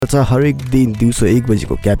हरेक दिन दिउँसो 1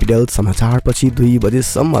 बजेको क्यापिटल समाचारपछि 2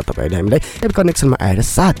 बजेसम्म तपाईँले हामीलाई क्यापिटल कनेक्सनमा आएर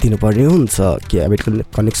साथ दिनुपर्ने हुन्छ। क्यापिटल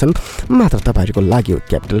कनेक्सन मात्र तपाईँहरूको लागि हो।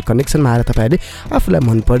 क्यापिटल कनेक्सनमा आएर तपाईँले आफूलाई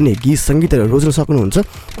मनपर्ने गीत सङ्गीतहरू रोज्न सक्नुहुन्छ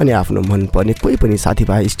अनि आफ्नो मनपर्ने कोही पनि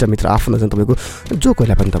साथीभाइ इष्टमित्र आफूलाई तपाईँको जो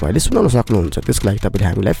कोहीलाई पनि तपाईँले सुनाउन सक्नुहुन्छ। त्यसको लागि तपाईँले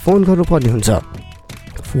हामीलाई फोन गर्नुपर्ने हुन्छ।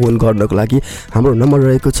 फोन गर्नको लागि हाम्रो नम्बर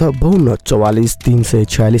रहेको छ 5244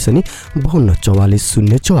 346 अनि 5244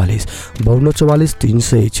 044 5244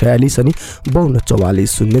 346 अनि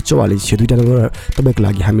 5244 044 यो दुईटा नम्बर तपाईँको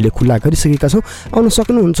लागि हामीले खुला गरिसकेका छौँ। आउन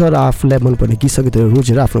सक्नुहुन्छ र आफूलाई मनपर्ने गीत सङ्गीतहरू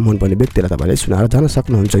रोजेर आफ्नो मनपर्ने व्यक्तिलाई तपाईँले सुनाएर जान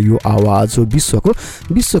सक्नुहुन्छ। यो आवाज हो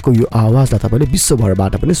विश्वको यो आवाजलाई तपाईँले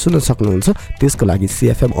विश्वभरबाट पनि सुन्न सक्नुहुन्छ। त्यसको लागि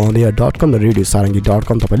cfmonair.com र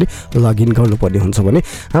radiosarangi.com तपाईँले लगइन गर्नुपर्ने हुन्छ भने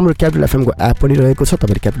हाम्रो क्यापिटल एफएमको एप पनि रहेको छ।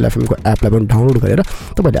 तपाईँले क्यापिटल एफएमको एपलाई पनि डाउनलोड गरेर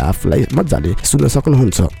तपाईँले आफूलाई मजाले सुन्न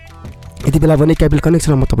सक्नुहुन्छ। यति बेला भने क्यापिटल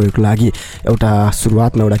कनेक्सनमा म तपाईँहरूको लागि एउटा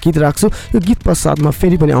सुरुवातमा एउटा गीत राख्छु। यो गीत पश्चातमा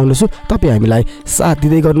फेरि पनि आउनेछु। तपाईँ हामीलाई साथ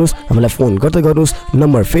दिँदै गर्नुहोस्, हामीलाई फोन गर्दै गर्नुहोस्।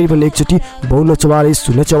 नम्बर फेरि पनि एकचोटि 5244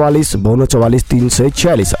 044 5244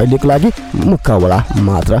 346 अहिलेको लागि मुक्कावाला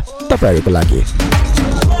मात्र तपाईँहरूको लागि।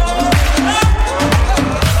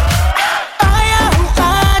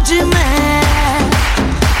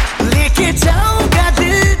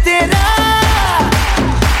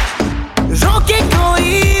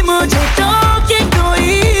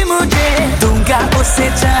 उसे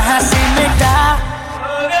जहाँ से मिटा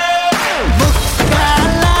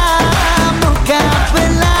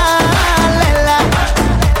मुकाबला लैला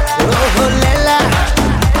ओहो लैला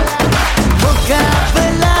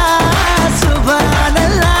मुकाबला सुभान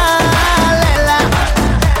अल्लाह लैला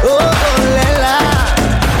ओहो लैला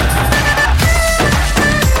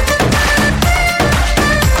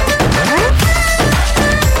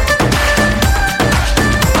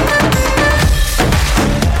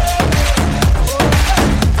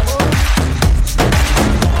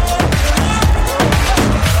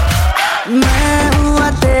मैं हुआ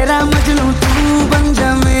तेरा मजनू तू बन जा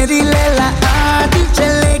मेरी लैला आज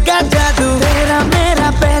चलेगा जादू तेरा मेरा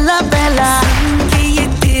पहला कि ये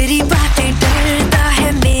तेरी बातें डरता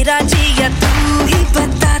है मेरा जिया तू ही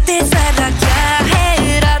बता दे जरा क्या है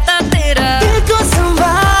इरादा तेरा दिल को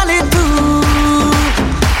संभाले तू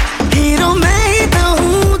हीरो मैं ही तो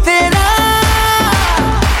हूँ तेरा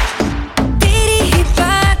तेरी ही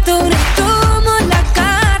बातों ने तो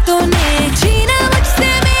मुलाकातों ने जीना मुझसे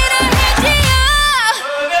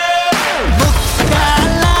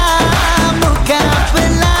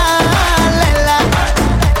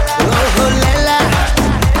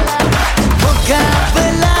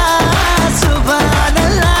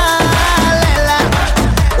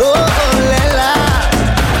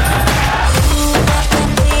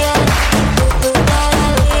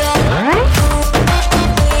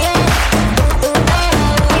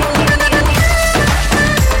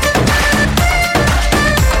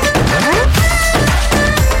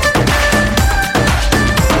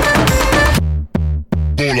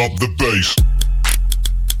up the bass.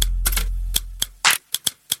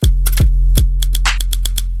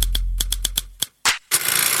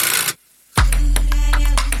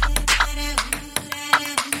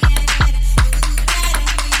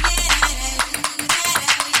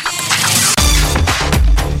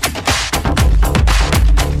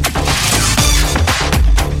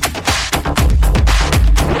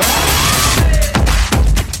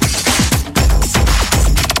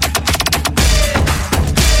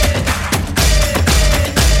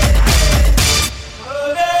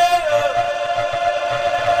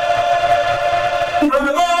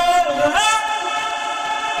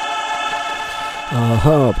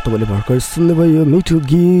 तपाईँले भर्खर सुन्नुभयो मिठो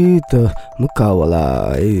गीत मुक्कावाला।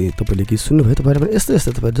 तपाईँले गीत सुन्नुभयो। तपाईँलाई पनि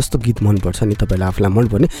यस्तो तपाईँ जस्तो गीत मनपर्छ नि, तपाईँलाई आफूलाई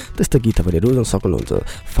मनपर्ने त्यस्तो गीत तपाईँले रोज्न सक्नुहुन्छ।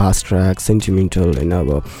 फास्ट ट्र्याक, सेन्टिमेन्टल होइन, अब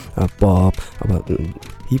पप, अब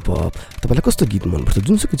हिपहप, तपाईँलाई कस्तो गीत मनपर्छ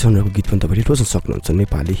जुनसुकै जनरको गीत पनि तपाईँले रोज्न सक्नुहुन्छ।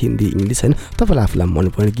 नेपाली, हिन्दी, इङ्ग्लिस होइन, तपाईँलाई आफूलाई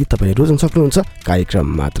मनपर्ने गीत तपाईँले रोज्न सक्नुहुन्छ।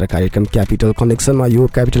 कार्यक्रम क्यापिटल कनेक्सनमा यो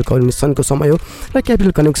क्यापिटल कनेक्सनको समय हो र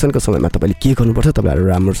क्यापिटल कनेक्सनको समयमा तपाईँले के गर्नुपर्छ तपाईँहरू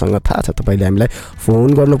राम्रोसँग थाहा छ। तपाईँले हामीलाई फोन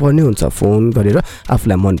गर्नुपर्ने हुन्छ। फोन गरेर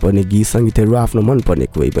आफूलाई मनपर्ने गीत सङ्गीतहरू आफ्नो मनपर्ने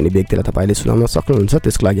कोही पनि व्यक्तिलाई तपाईँले सुनाउन सक्नुहुन्छ।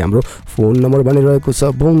 त्यसको लागि हाम्रो फोन नम्बर बनिरहेको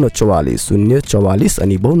छ 5244 044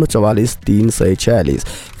 अनि 5244 346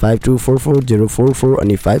 5244 044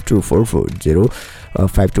 अनि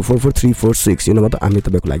 052440346 यो नम्बर त हामी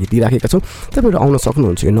तपाईँको लागि दिइराखेका छौँ। तपाईँहरू आउन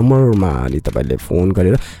सक्नुहुन्छ यो नम्बरमा अनि तपाईँले फोन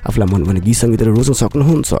गरेर आफूलाई मनपर्ने गीत सङ्गीतहरू रोज्न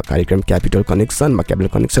सक्नुहुन्छ। कार्यक्रम क्यापिटल कनेक्सनमा क्यापिटल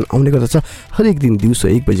कनेक्सन आउने गर्दछ हरेक दिन दिउँसो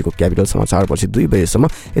 1 बजेको क्यापिटल समाचारपछि 2 बजेसम्म।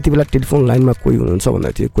 यति बेला टेलिफोन लाइनमा कोही हुनुहुन्छ भन्दा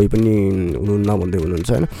थियो, कोही पनि हुनुहुन्न भन्दै हुनुहुन्छ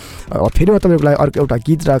होइन। फेरि म तपाईँको लागि अर्को एउटा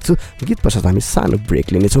गीत राख्छु। गीत पश्चात हामी सानो ब्रेक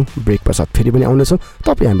लिनेछौँ। ब्रेक पश्चात फेरि पनि आउनेछौँ।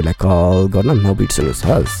 तपाईँ हामीलाई कल गर्न नबिर्सनुहोस्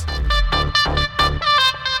हस्।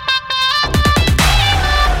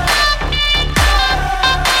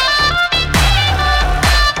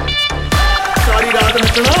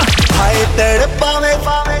 हाय तड़पावे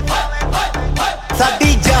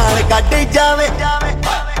साडी जान कट जावे,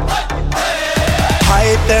 हाय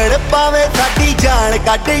तड़पावे साडी जान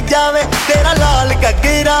कट जावे तेरा लाल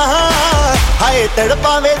घग्गरा, हाय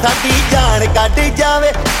तड़पावे साडी जान कट जावे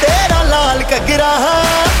तेरा लाल घग्गरा,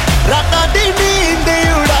 रातां दी नींद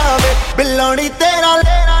उड़ावे बिल्लोनी तेरा,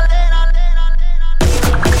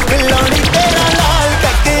 बिल्लोनी तेरा लाल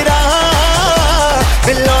घग्गरा,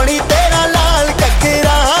 बिल्लोनी तेरा लाल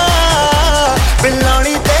घग्गरा,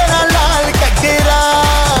 बिल्लोनी तेरा लाल घग्गरा।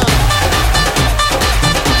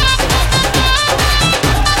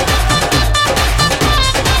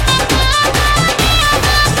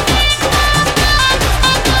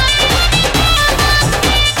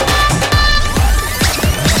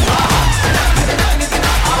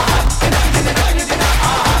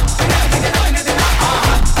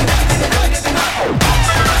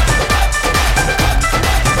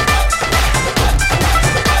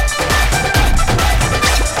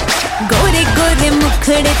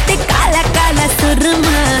 मुखड़े ते काला काला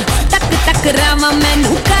सुरमा, तक तक रामा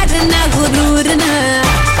मैनू करना गुरूर ना,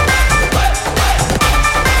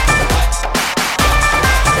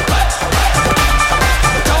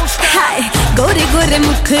 हाय गोरे गोरे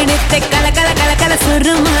मुखड़े ते काला काला काला काला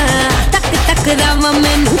सुरमा, तक तक रामा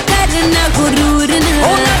मैनू करना गुरूर ना। ओ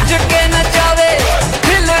नच के नचावे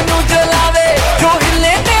दिल नू जलावे, जो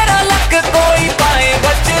हिले तेरा लक कोई पाए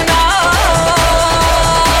बचना।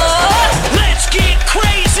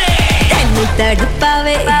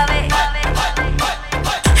 तड़पावे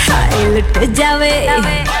हाय लुट जावे,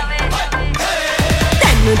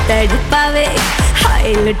 तैनू तड़पावे हाय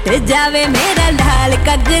लुट जावे मेरा लाल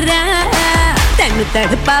घग्गरा, तैनू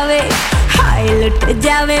तड़पावे हाय लुट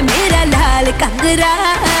जावे मेरा लाल घग्गरा,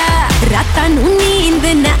 रातां नू नींद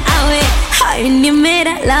न आवे हाय नी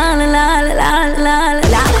मेरा लाल लाल लाल लाल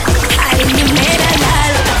लाल, हाय नी मेरा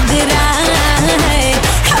लाल घग्गरा,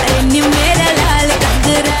 हाय नी मेरा लाल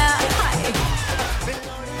घग्गरा।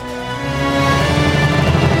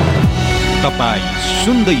 तपाईं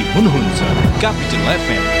सुन्दै हुनुहुन्छ क्यापिटल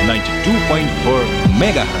FM 92.4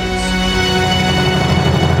 मेगाहर्ट्ज।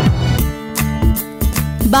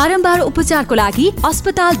 बारम्बार उपचारको लागि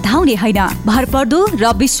अस्पताल धाउने होइन, भरपर्दो र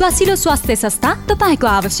विश्वासिलो स्वास्थ्य संस्था तपाईको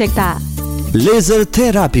आवश्यकता। लेजर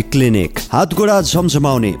थेरापी क्लिनिक, हातगोडा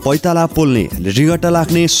झमझमाउने, पैताला पोल्ने, रिगटा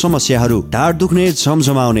लाग्ने समस्याहरू, ढाड दुख्ने,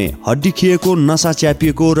 झमझमाउने, हड्डी खिएको, नसा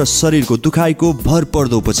च्यापिएको र शरीरको दुखाइको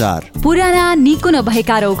भरपर्दो उपचार। पुराना निको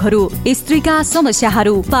नभएका रोगहरू, स्त्रीका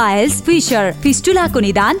समस्याहरू, पाइल्स, फिशर, फिस्टुलाको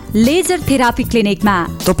निदान लेजर थेरापी क्लिनिकमा।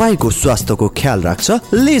 तपाईको स्वास्थ्यको ख्याल राख्छ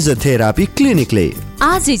लेजर थेरापी क्लिनिकले।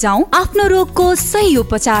 आजै जाउँ आफ्नो रोगको सही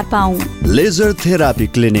उपचार पाऊ। Laser therapy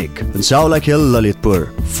clinic, Jawalakhel,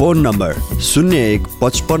 Lalitpur. Phone number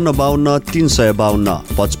 015552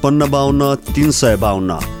 352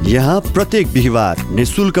 352। यहाँ प्रत्येक बिहीबार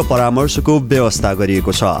निशुल्क परामर्शको व्यवस्था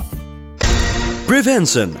गरिएको छ।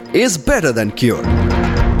 Prevention is better than cure.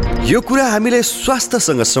 यो कुरा हामीले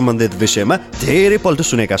स्वास्थ्यसँग सम्बन्धित विषयमा धेरै पल्ट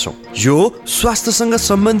सुनेका छौँ। यो स्वास्थ्यसँग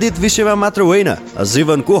सम्बन्धित विषयमा मात्र होइन,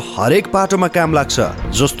 जीवनको हरेक पाटोमा काम लाग्छ,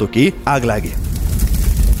 जस्तो कि आगलागी।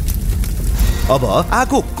 अब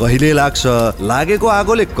आगो कहिले लाग्छ, लागेको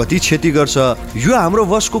आगोले कति क्षति गर्छ, यो हाम्रो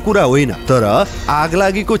वशको कुरा होइन। तर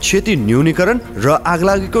आगलागीको क्षति न्यूनीकरण र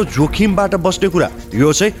आगलागीको जोखिमबाट बस्ने कुरा,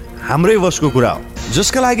 यो चाहिँ हाम्रै वशको कुरा हो,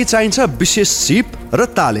 जसका लागि चाहिन्छ विशेष सिप र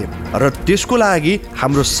तालिम। र त्यसको लागि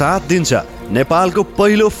हाम्रो साथ दिन्छ नेपालको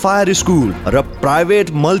पहिलो फायर स्कुल र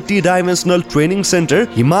private multi dimensional training centre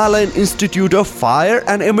Himalayan institute of fire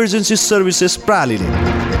and emergency services प्रालीले,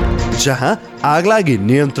 जहाँ आगलागी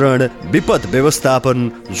नियन्त्रण, विपद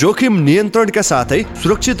व्यवस्थापन, जोखिम नियन्त्रणका साथै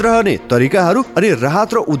सुरक्षित रहने तरिकाहरू अनि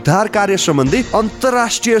राहत र उद्धार कार्य सम्बन्धी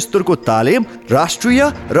अन्तर्राष्ट्रिय स्तरको तालिम राष्ट्रिय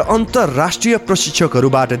र अन्तर्राष्ट्रिय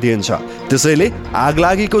प्रशिक्षकहरूबाट दिइन्छ। त्यसैले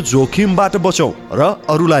आगलागीको जोखिमबाट बचौँ र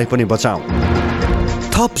अरूलाई पनि बचाऊ।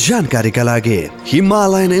 थप जानकारीका लागि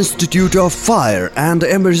Himalayan institute of fire and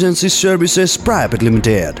emergency services private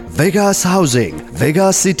limited, Vegas housing,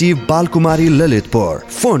 Vegas city, Balkumari, Lalitpur.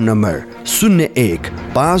 Phone number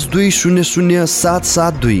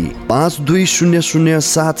 01-5200-772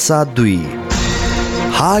 5200-772।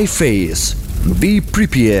 Hi face, be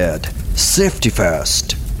prepared, safety first.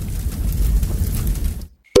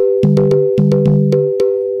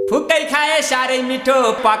 फुकै खाए साह्रै मिठो,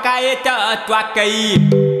 पकाए त ट्वाक्कै।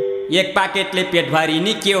 एक पाकेटले पेट भरि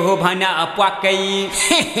नि के हो भन प्वाक्कै।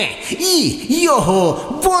 यो हो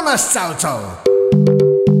बोनस चाउचाउ।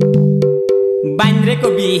 बान्द्रेको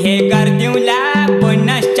बिहे गरिदिउँला,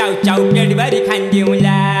 बोनस चाउचाउ पेट भरि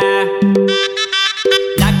खान्दिउँला।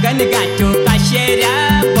 लगन गाँठो कसेर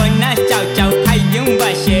बोनस चाउचाउ खाइदिउँ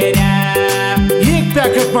बसेर। एक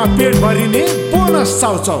प्याकेटमा पेट भरिने बोनस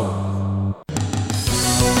चाउचाउ।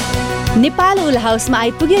 नेपाल उल हाउसमा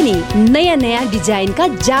आइपुग्यो नि नयाँ नयाँ डिजाइनका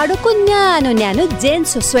जाडोको न्यानो न्यानो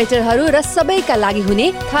जेन्ट्स स्वेटरहरू र सबैका लागि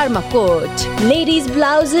हुने थर्माकोट, लेडिज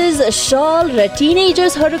ब्लाउजेस, सल र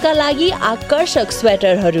टिनेजर्सहरूका लागि आकर्षक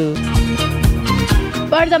स्वेटरहरू,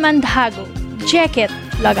 वर्धमान धागो, ज्याकेट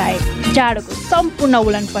लगायत जाडोको सम्पूर्ण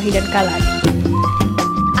उलन पहिरनका लागि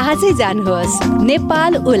आजै जानुहोस्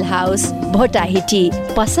नेपाल उल हाउस, भोटाहिटी।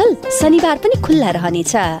 पसल शनिबार पनि खुल्ला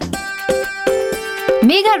रहनेछ।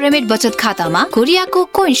 मेगा रेमिट बचत खातामा कोरियाको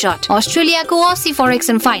कोइन शट, अस्ट्रेलियाको ऑसी फॉरेक्स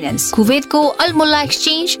एन्ड फाइनेन्स, कुवेतको अलमुल्ला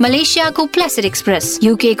एक्सचेन्ज, मलेसियाको प्लेसिड एक्सप्रेस,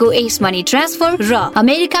 युकेको एस मनी ट्रान्सफर र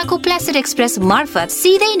अमेरिकाको प्लेसिड एक्सप्रेस मार्फत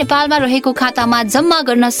सिधै नेपालमा रहेको खातामा जम्मा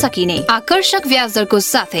गर्न सकिने आकर्षक ब्याज दरको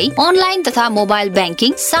साथै अनलाइन तथा मोबाइल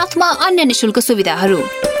ब्याङ्किङ साथमा अन्य निशुल्क सुविधाहरू।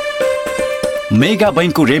 मेगा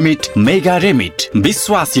बैंकको मेगा रेमिट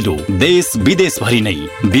विश्वासिलो, देश विदेश भरि नै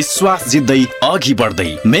विश्वास जित्दै अघि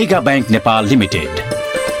बढ्दै। Mega bank Nepal limited.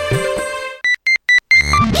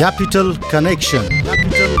 Capital Connection.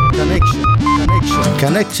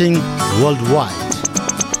 Connecting worldwide.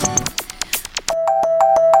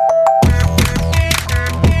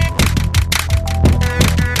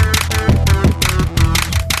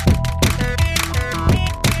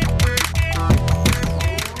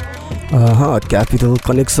 Capital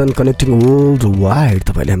connection, connecting world wide.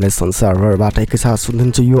 तपाईँले हामीलाई संसारभरबाट एकैसाथ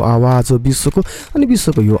सुन्नुहुन्छ यो आवाज विश्वको, अनि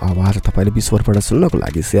विश्वको यो आवाज तपाईँले विश्वभरबाट सुन्नको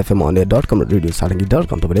लागि CFM.com र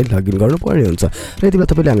रेडियोसारङ्गी.com तपाईँले लगइन गर्नुपर्ने हुन्छ। र यति बेला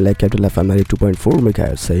तपाईँले हामीलाई क्यापिटल एफएम 92.4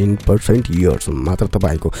 मेगाहर्ज 100% इयर्स मात्र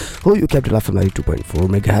तपाईँको हो यो क्यापिटल एफएम 92.4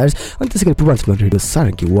 मेगाहर्ज। अनि त्यसै गरी पूर्वाञ्चलमा रेडियो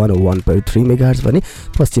सारङ्गी 101.3 मेगाहर्ज भने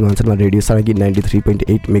पश्चिमाञ्चलमा रेडियो सारङ्गी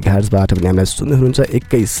 93.8 मेगाहर्जबाट पनि हामीलाई सुन्दै हुनुहुन्छ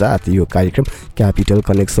एकैसाथ यो कार्यक्रम क्यापिटल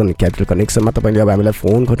कनेक्सन। क्यापिटल कनेक्सनमा तपाईँले अब हामीलाई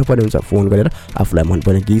फोन गर्नुपर्ने हुन्छ। फोन गरेर आफूलाई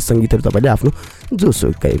मनपर्ने गीत सङ्गीतहरू तपाईँले आफ्नो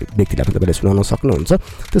जोसुकै व्यक्तिलाई पनि तपाईँले सुनाउन सक्नुहुन्छ।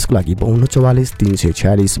 त्यसको लागि 5244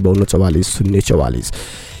 346 5244 044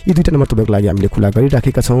 यी दुईवटा नम्बर तपाईँको लागि हामीले खुला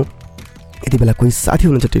गरिराखेका छौँ। यति बेला कोही साथी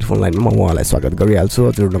हुनुहुन्छ टेलिफोन लाइनमा, म उहाँलाई स्वागत गरिहाल्छु।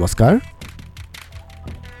 हजुर नमस्कार।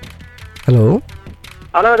 हेलो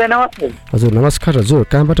नमस्ते। हजुर नमस्कार। हजुर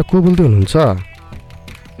कहाँबाट को बोल्दै हुनुहुन्छ?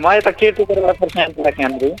 म यता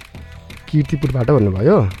कीर्तिपुरबाट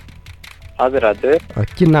भन्नुभयो? हजुर हजुर।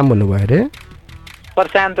 के नाम भन्नुभयो अरे?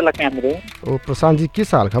 प्रशान्त लक्यान्द्रे। ओ प्रशान्तजी, के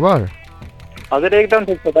छ हाल खबर? हजुर एकदम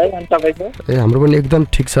ठिक छ दाइ। अनि तपाईको? ए हाम्रो पनि एकदम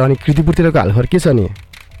ठिक छ। अनि कीर्तिपुरतिरको हालखबर के छ नि?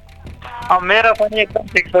 मेरो पनि एकदम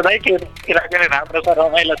ठिक छ दाइ। के राख्ने राम्रो छ,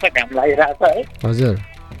 रमाइलो छ, घाम लागिरहेछ है। हजुर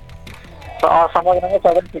समग्रमा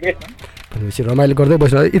सबै ठिकै छ। भनेपछि रमाइलो गर्दै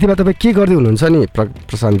बस्नु। यति बेला तपाईँ के गर्दै हुनुहुन्छ नि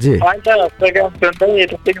प्रशान्तजी? प्रोग्राम सुन्दै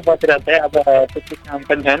यति बसिरहेको थिएँ। अब त्यति काम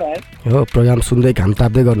पनि छैन है। हो, प्रोग्राम सुन्दै घाम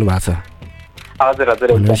ताप्दै गर्नु भएको छ? हजुर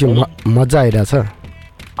हजुर। भनेपछि मजा आइरहेछ?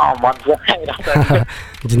 मजा आइरहेछ।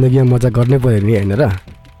 जिन्दगीमा मजा गर्नै पऱ्यो नि, होइन र?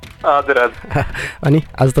 हजुर हजुर। अनि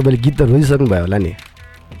आज तपाईँले गीत त रोजिसक्नु भयो होला नि?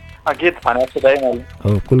 गीत भनेको छु दाइ मैले।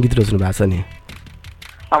 हो, कुन गीत रोज्नु भएको छ नि?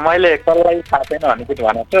 मैले कसलाई थाहा छैन भन्ने गीत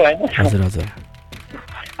भनेको छु होइन। हजुर हजुर।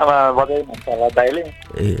 अब बजाइदिनुहुन्छ होला दाइले।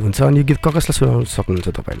 ए हुन्छ। अनि यो गीत कसलाई सुनाउन सक्नुहुन्छ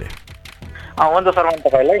तपाईँले? हुन्छ शर्मा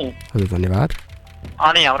तपाईँलाई। हजुर धन्यवाद।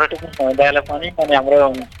 अनि हाम्रो टेक्निक दाइलाई पनि, अनि हाम्रो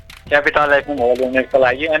क्यापिटल एफएम होल युनिटको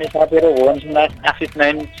लागि, अनि साथीहरू भुवन सुन्दास, आशिष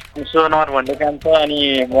नयन, सोनर भन्ने काम छ,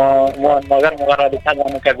 अनि म नगर अधिकार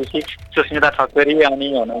जानुका विषय सुस्मिता ठकुरी, अनि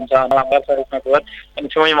हुनुहुन्छ नम्बर सरिस्मकोट, अनि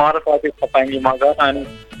सोही महर प्रदीप खपाङ्गी मगर, अनि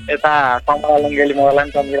यता कमला लङ्गेली मगरलाई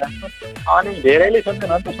पनि सम्झिरहेको छु। अनि धेरैले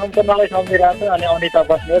सुन्नुहुन्छ, सम्पूर्णलाई सम्झिरहेको छु। अनि अनिता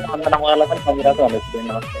बस्नेत, अञ्जना मगरलाई पनि सम्झिरहेको छु भनेको छु।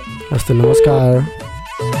 नमस्ते। हस् नमस्कार।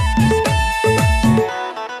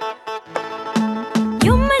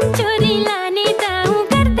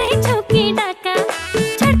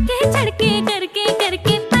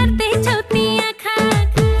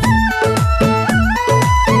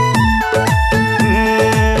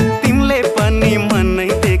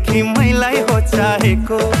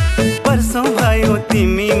 चाहेको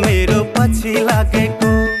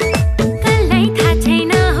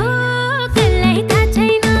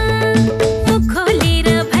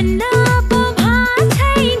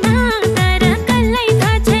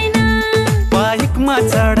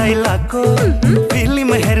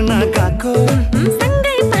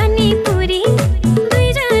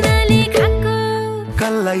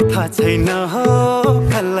कसलाई थाहा छैन हो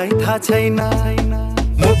कसलाई थाहा छैन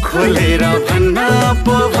मुख खोलेर भन्न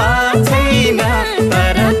पो भएको छैन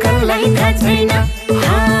तर कसलाई थाहा छैन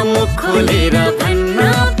मुख खोलेर भन्न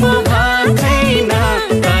पो भएको छैन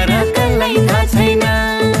तर कसलाई थाहा छैन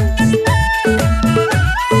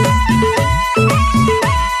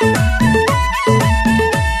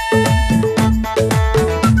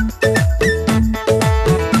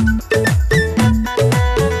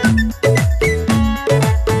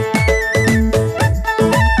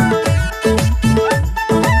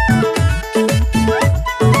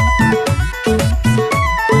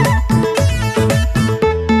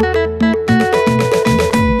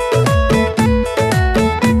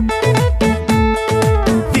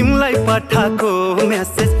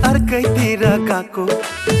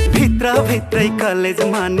भित्र भित्रै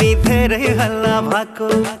कलेजमा नि धेरै हल्ला भएको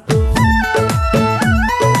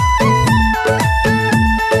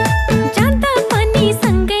जाँदा पनि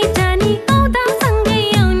सँगै जाने आउँदा सँगै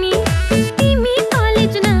आउने तिमी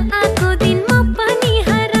कलेज नआएको दिन म पनि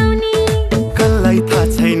हराउने कसलाई थाहा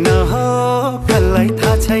छैन हो कसलाई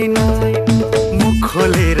थाहा छैन मुख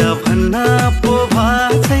खोलेर भन्न पो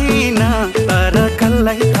भएको छैन तर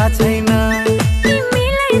कसलाई थाहा छैन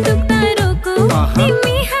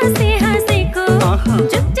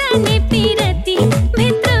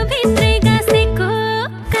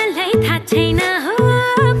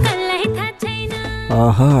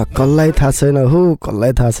कसलाई थाहा छैन हो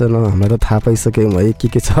कसलाई थाहा छैन हामीलाई त थाहा पाइसक्यौँ है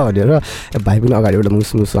के छ भनेर भाइ पनि अगाडिबाट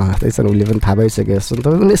मुसमुसु हाँस्दैछन् उसले पनि थाहा पाइसकेको छ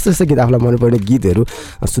तपाईँ पनि यस्तो यस्तो गीत आफूलाई मनपर्ने गीतहरू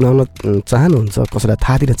सुनाउन चाहनुहुन्छ कसैलाई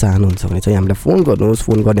थाहा दिन चाहनुहुन्छ भने चाहिँ हामीलाई फोन गर्नुहोस्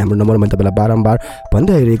फोन गर्ने हाम्रो नम्बर मैले तपाईँलाई बारम्बार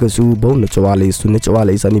भन्दै आइरहेको छु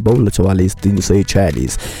 5244 अनि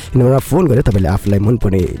 5244 नम्बरमा फोन गरेर तपाईँले आफूलाई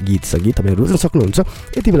मनपर्ने गीत छ गीत तपाईँ रोज्न सक्नुहुन्छ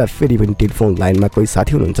यति बेला फेरि पनि टेलिफोन लाइनमा कोही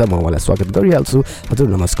साथी हुनुहुन्छ म उहाँलाई स्वागत गरिहाल्छु हजुर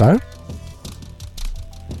नमस्कार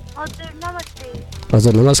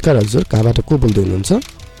हजुर नमस्कार हजुर कहाँबाट को बोल्दै हुनुहुन्छ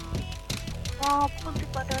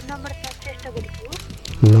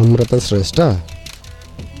नम्रता श्रेष्ठ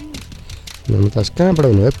नम्रता कहाँबाट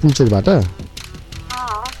हुनुभयो पुलचोकबाट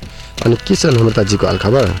अनि के छ नम्रताजीको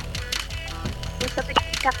हालखबर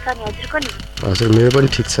हजुर मेरो पनि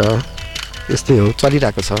ठिक छ यस्तै हो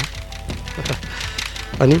चलिरहेको छ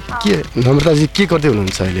अनि के नम्रताजी के गर्दै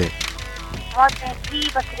हुनुहुन्छ अहिले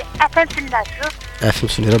एफएम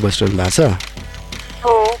सुनेर बसिरहनु भएको छ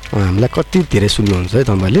हामीलाई कति धेरै सुन्नुहुन्छ है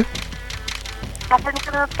तपाईँले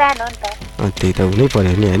त्यही त हुनै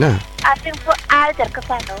पर्यो नि होइन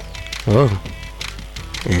हो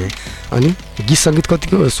ए अनि गीत सङ्गीत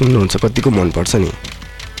कतिको सुन्नुहुन्छ कतिको मनपर्छ नि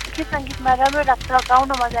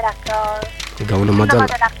गाउन मजा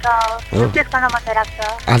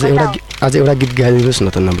आज एउटा गीत गाइदिनुहोस् न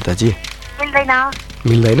त नम्रताजी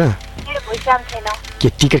मिल्दैन के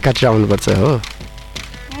टिकट काटेर आउनुपर्छ हो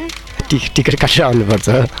टिकट काटेर आउनुपर्छ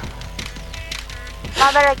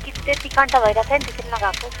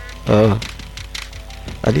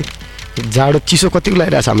अनि जाडो चिसो कतिको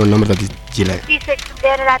लागिरहेको छ हाम्रो नम्रताजीलाई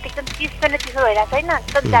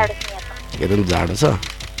एकदम जाडो छ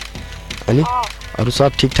अनि अरू सब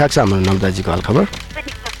ठिकठाक छ हाम्रो नम्रताजीको हालखबर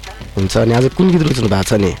हुन्छ अनि आज कुन गीत रोज्नु भएको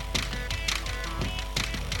छ नि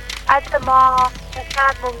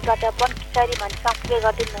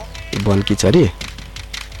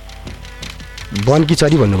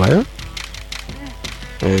बनकिचरी भन्नुभयो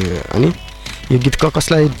ए अनि यो गीत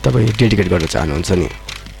कसलाई तपाईँ डेडिकेट गर्न चाहनुहुन्छ नि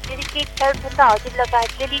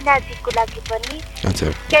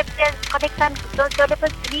हजुर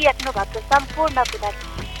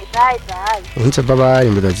हुन्छ बाबाई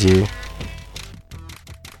नम्रताजी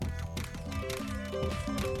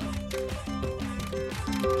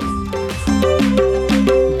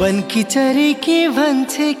बनकिचरी के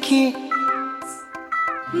भन्छ के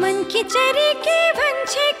मनकिचरी के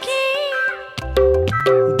भन्छ के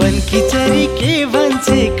बनकिचरी के भन्छ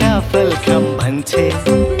काफल खम भन्छ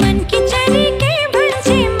मनकिचरी के भन्छ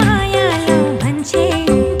माया लो भन्छ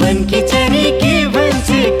बनकिचरी के भन्छ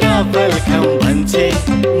काफल खम भन्छ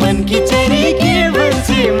मनकिचरी के भन्छ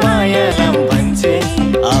माया लम भन्छ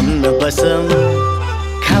आम्न बसम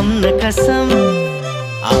खाम्न कसम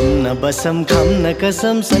आम्न बसम खाम्न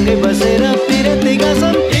कसम सँगै बसेर पिरती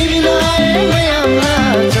गासम तिमी नआए मायाम्ला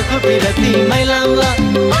चोखो पिरती मैलाम्ला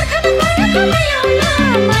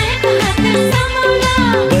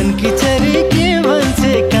बनकिचरी के भन्छ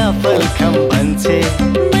काफल खम भन्छ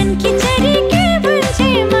मनकिचरी के भन्छ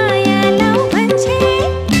माया लौ भन्छ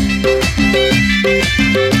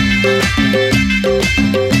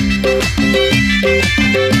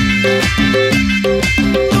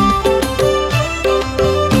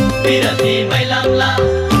पिरती मैलाम्ला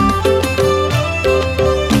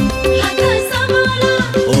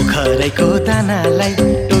ओखरैको दानालाई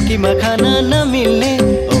टोकीमा खान नमिल्ने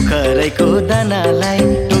ओखरैको दानालाई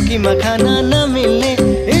टोकीमा खान नमिल्ने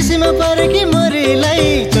एसीमा परेकी मरीलाई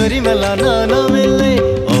चोरीमा लान नमिल्ने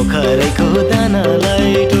ओखरैको दानालाई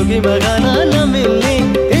टोकीमा खान नमिल्ने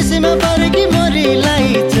एसीमा परेकी मरीलाई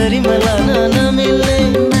चोरीमा लान नमिल्ने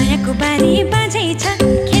मायाको बारी बाझै छ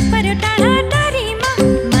खेत पर्यो टाढा टारीमा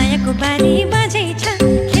मायाको बारी बाझै छ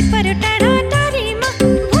खेत पर्यो टाढा टारीमा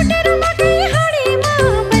भुटेर मकै हाँडीमा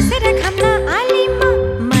बसेर खाम्न आलीमा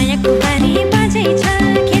मायाको बारी बाझै छ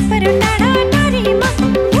खेत पर्यो टाढा टारीमा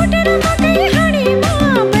भुटेर मकै हाँडीमा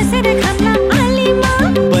बसेर खाम्न आलीमा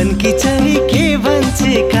बनकी चरी के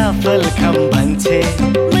भन्छे काफल खम भन्छे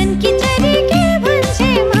मनकी चरी के भन्छे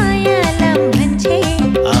मायालम भन्छे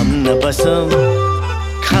आम्न बसम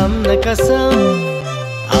खाम न कसम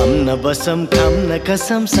आम्न बसम खाम न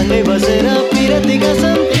कसम सँगै बसेर पिरती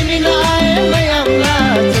कसम तिमी नआए मै आम्ला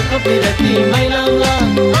चोखो पिरती मैलाम्ला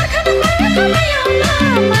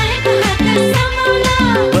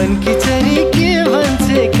बनकी चरी के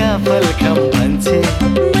भन्छे काफल खम भन्छे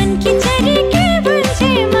मनकी चरी के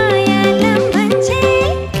भन्छे मायालम भन्छे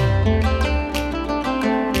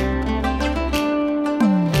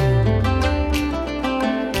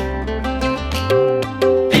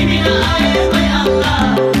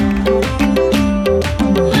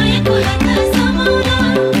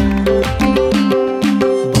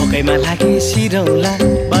भोकैमा लागे सिरौला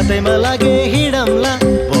बाटैमा लागे हिडम्ला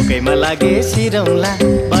भोकैमा लागे सिरौला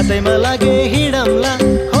बाटैमा लागे हिडम्ला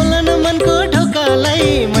होला न मनको ढोकालाई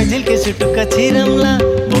मैझिलके सुटुक्का छिरम्ला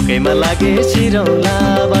भोकैमा लागे सिरौला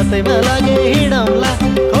बाटैमा लागे हिडम्ला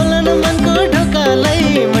होला न मनको ढोकालाई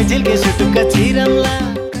मैझिलके सुटुक्का छिरम्ला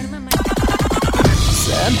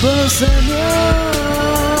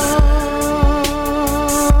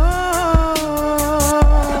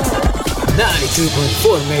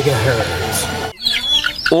 92.4 megahertz.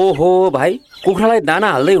 ओहो भाइ कुखुरालाई दाना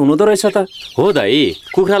हाल्दै हुनुहुँदो रहेछ त। हो दाइ,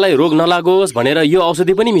 कुखुरालाई रोग नलागोस् भनेर यो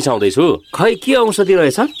औषधि पनि मिसाउँदैछु। खै के औषधि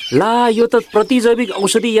रहेछ? ला यो त प्रतिजैविक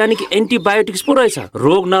औषधि यानि कि एन्टिबायोटिक्स पो रहेछ।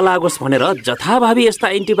 रोग नलागोस् भनेर जथाभावी यस्ता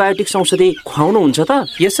एन्टिबायोटिक्स औषधि खुवाउनु हुन्छ त?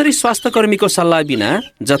 यसरी स्वास्थ्य कर्मीको सल्लाह बिना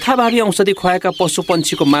जथाभावी औषधि खुवाएका पशु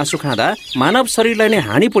पन्छीको मासु खाँदा मानव शरीरलाई नै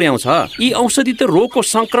हानि पुर्याउँछ। यी औषधि त रोगको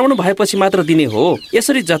संक्रमण भएपछि मात्र दिने हो।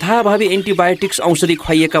 यसरी जथाभावी एन्टिबायोटिक्स औषधि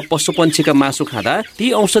खुवाइएका पशु पन्छीका मासु खाँदा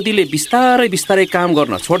ती औषधिले बिस्तारै बिस्तारै काम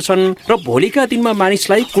गर्न छोड्छन् र भोलिका दिनमा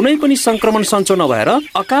मानिसलाई कुनै पनि संक्रमण सञ्चो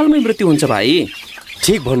नभएर अकालमै मृत्यु हुन्छ भाइ।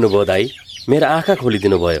 ठीक भन्नुभयो दाइ, मेरा आँखा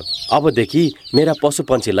खोलिदिनु भयो। अबदेखि मेरा पशु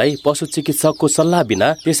पन्छीलाई पशु चिकित्सकको सल्लाह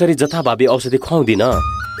बिना त्यसरी जथाभावी औषधि खुवाउँदिन।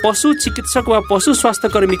 पशु चिकित्सक वा पशु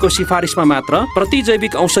स्वास्थ्य कर्मीको सिफारिसमा मात्र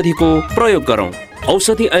प्रतिजैविक औषधिको प्रयोग गरौँ।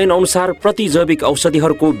 औषधि ऐन अनुसार प्रतिजैविक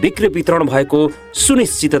औषधिहरूको बिक्री वितरण भएको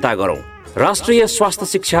सुनिश्चितता गरौँ। राष्ट्रिय स्वास्थ्य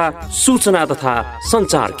शिक्षा सूचना तथा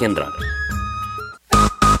सञ्चार केन्द्र।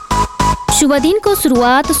 शुभ दिनको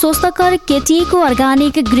सुरुवात स्वस्थकर केटीको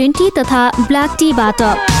अर्गानिक ग्रिन टी तथा ब्ल्याक टीबाट।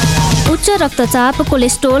 उच्च रक्तचाप,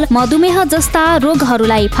 कोलेस्ट्रोल, मधुमेह जस्ता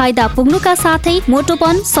रोगहरूलाई फाइदा पुग्नुका साथै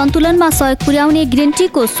मोटोपन सन्तुलनमा सहयोग पुर्याउने ग्रिन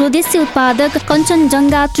टीको स्वदेशी उत्पादक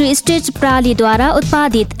कञ्चनजङ्घा ट्री स्टेट प्रालीद्वारा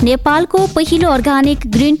उत्पादित नेपालको पहिलो organic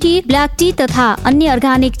green tea, black tea तथा अन्य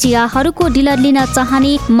अर्गानिक चियाहरूको डिलर लिन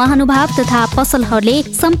चाहने महानुभाव तथा पसलहरूले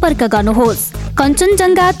सम्पर्क गर्नुहोस्।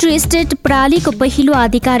 कञ्चनजङ्घा ट्री स्टेट प्रालीको पहिलो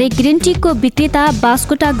आधिकारिक ग्रिन टीको विक्रेता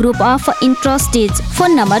Baskota group of इन्ट्रस्टेज।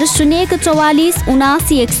 Phone number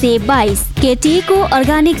 0144799122। केटीको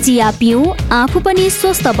अर्गानिक चिया पिऊ, आफू पनि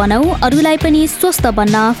स्वस्थ बनाऊ, अरूलाई पनि स्वस्थ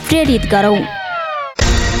बन्न प्रेरित गरौँ।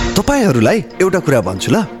 तपाईहरूलाई एउटा कुरा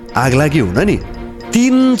भन्छु ल, आगलागी हुन नि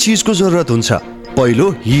 3 चिजको जरुरत हुन्छ। पहिलो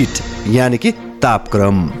हिट यानि कि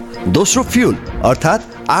तापक्रम, दोस्रो फ्युल अर्थात्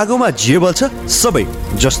आगोमा जे बल्छ सबै,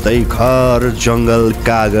 जस्तै घर, जङ्गल,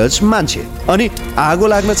 कागज, मान्छे। अनि आगो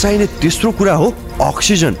लाग्न चाहिने तेस्रो कुरा हो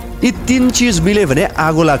अक्सिजन। यी 3 चिज मिले भने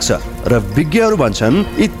आगो लाग्छ र विज्ञहरू भन्छन्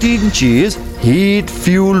यी 3 चिज हिट,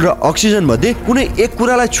 फ्युल र अक्सिजन मध्ये कुनै एक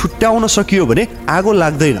कुरालाई छुट्याउन सकियो भने आगो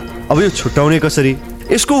लाग्दैन। अब यो छुट्याउने कसरी?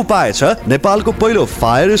 यसको उपाय छ नेपालको पहिलो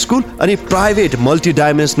फायर स्कुल अनि private multi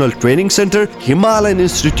dimensional training centre Himalayan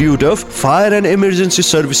institute of fire and emergency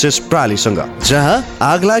services प्रालीसँग, जहाँ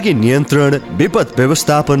आगलागी नियन्त्रण, विपद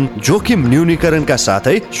व्यवस्थापन, जोखिम न्यूनीकरणका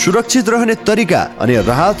साथै सुरक्षित रहने तरिका अनि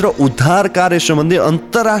राहत र उद्धार कार्य सम्बन्धी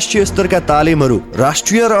अन्तर्राष्ट्रिय स्तरका तालिमहरू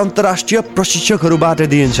राष्ट्रिय र अन्तर्राष्ट्रिय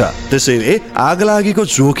प्रशिक्षकहरूबाट दिइन्छ। त्यसैले आगलागीको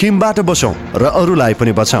जोखिमबाट बचौं र अरूलाई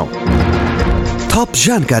पनि बचाउँ। थप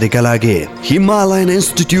जानकारीका लागि Himalayan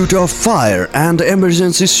institute of fire and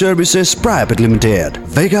emergency services private limited,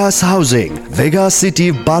 Vegas housing, Vegas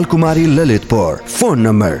city, Balkumari, Lalitpur. Phone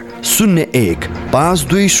number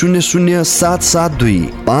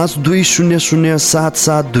 01-5200-772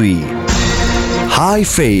 5200-772. High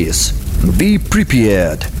Face. Be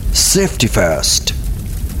prepared. Safety first.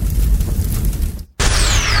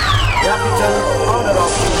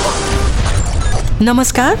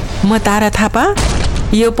 नमस्कार, म तारा थापा।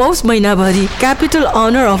 यो पौष महिनाभरि क्यापिटल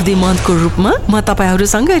अनर अफ द मन्थको रूपमा म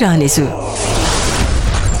तपाईहरुसँगै रहनेछु।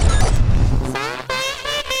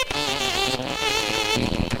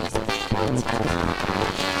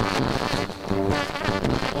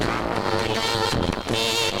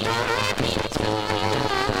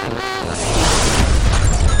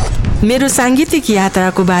 मेरो सांगीतिक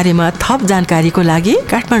यात्राको बारेमा थप जानकारीको लागि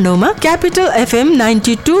काठमाडौँमा क्यापिटल FM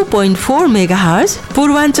 92.4 मेगाहर्ज,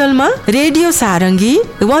 पूर्वाञ्चलमा रेडियो सारङ्गी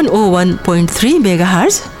 101.3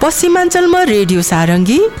 मेगाहर्ज, पश्चिमाञ्चलमा रेडियो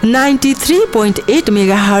सारङ्गी 93.8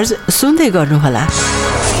 मेगाहर्ज सुन्दै गर्नुहोला।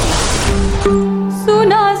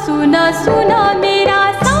 सुना सुना सुना मेरा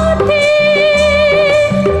साथी,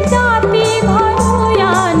 जाति भनौँ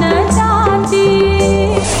या नजाति।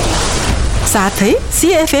 साथै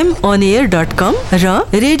cfmonair.com र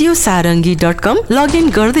radiosaranggi.com लगइन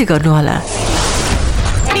गर्दै गर्नुहोला।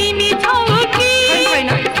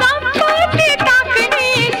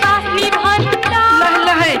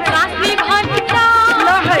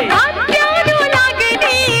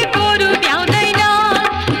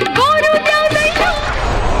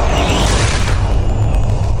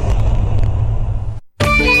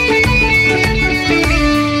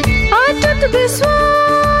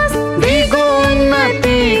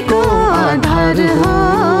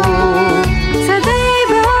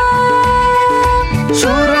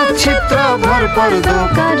 पर्दो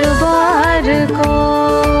कारोबारको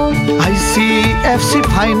ICFC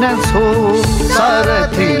फाइनान्स हो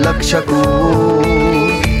सारथी लक्ष्यको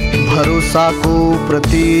भरोसाको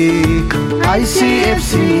प्रतीक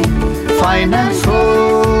ICFC फाइनान्स हो।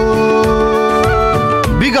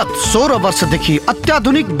 विगत 16 वर्षदेखि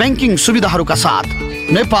अत्याधुनिक बैंकिङ सुविधाहरूका साथ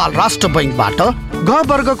नेपाल राष्ट्र बैंकबाट ग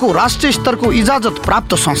वर्गको राष्ट्रिय स्तरको इजाजत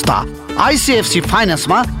प्राप्त संस्था ICFC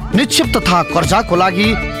फाइनान्समा निक्षेप तथा कर्जाको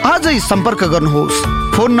लागि आजै सम्पर्क गर्नुहोस्।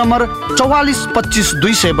 Phone number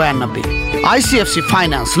 4425-292। ICFC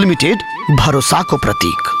finance limited, भरोसाको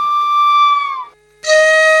प्रतीक।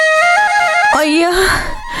 अय्या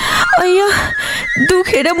अय्या,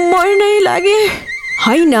 दुखेर मर्नै लागे।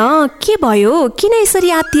 हैन, के भयो? किन यसरी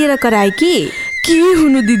आत्तिएर कराए कि? के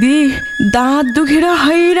हुनु दिदी, दाँत दुखेर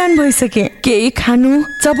हैरान भइसके। केही खानु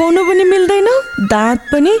चबाउनु पनि मिल्दैन, दाँत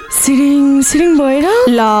पनि सिरिङ सिरिङ भएर।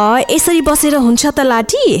 ल यसरी बसेर हुन्छ त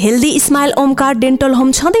लाठी? Healthy smile Omkar dental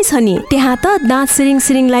home छँदैछ नि। त्यहाँ त दाँत सिरिङ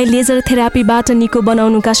सिरिङलाई लेजर थेरापीबाट निको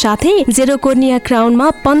बनाउनुका साथै जेरो कोर्निया क्राउनमा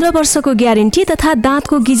 15 वर्षको ग्यारेन्टी तथा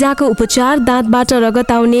दाँतको गिजाको उपचार, दाँतबाट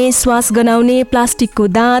रगत आउने, श्वास गनाउने, प्लास्टिकको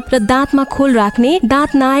दाँत र दाँतमा खोल राख्ने,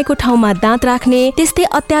 दाँत नआएको ठाउँमा दाँत राख्ने, त्यस्तै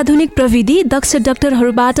अत्याधुनिक प्रविधि दक्ष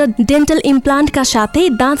डाक्टरहरूबाट डेन्टल इम्प्लान्टका साथै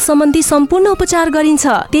दाँत सम्बन्धी सम्पूर्ण उपचार गरिन्छ।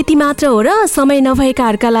 त्यति मात्र हो र समय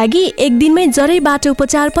नभएकाहरूका लागि एक दिनमै जरैबाट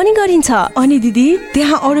उपचार पनि गरिन्छ। अनि दिदी,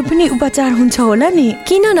 त्यहाँ अरू पनि उपचार हुन्छ होला नि?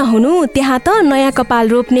 किन नहुनु, त्यहाँ त नयाँ कपाल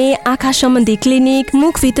रोप्ने, आँखा सम्बन्धी क्लिनिक,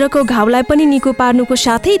 मुखभित्रको घाउलाई पनि निको पार्नुको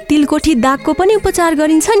साथै तिलकोठी दागको पनि उपचार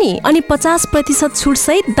गरिन्छ नि। अनि 50% छुट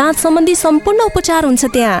सहित दाँत सम्बन्धी सम्पूर्ण उपचार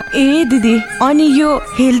हुन्छ त्यहाँ। ए दिदी, अनि यो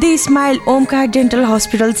healthy smile Omkar dental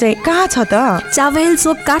hospital चाहिँ कहाँ छ त? चावहिल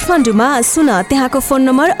चोक काठमाडौँमा। सुन, त्यहाँको फोन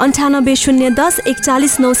नम्बर 98 010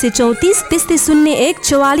 41 934, त्यस्तै 01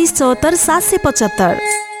 44 74 775।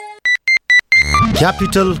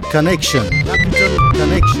 Capital Connection.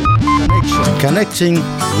 Connecting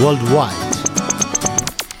worldwide.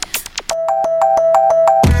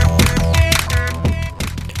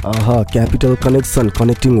 Capital connection,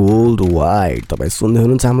 connecting world wide. तपाईँ सुन्दै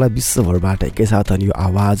हुनुहुन्छ हामीलाई विश्वभरबाट एकैसाथ। अनि यो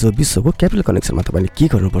आवाज हो विश्वको। क्यापिटल कनेक्सनमा तपाईँले के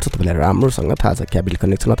गर्नुपर्छ तपाईँलाई राम्रोसँग थाहा छ। क्यापिटल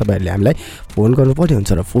कनेक्सनमा तपाईँहरूले हामीलाई फोन गर्नुपर्ने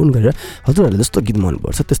हुन्छ र फोन गरेर हजुरहरूले जस्तो गीत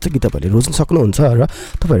मनपर्छ त्यस्तो गीत तपाईँहरूले रोज्न सक्नुहुन्छ र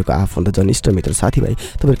तपाईँहरूको आफन्त जनिष्ठ मित्र साथीभाइ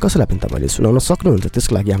तपाईँहरू कसैलाई पनि तपाईँले सुनाउन सक्नुहुन्छ।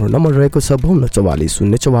 त्यसको लागि हाम्रो नम्बर रहेको छ 5244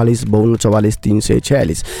 044 5244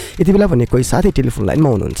 346। यति बेला भने कोही साथी टेलिफोन लाइनमा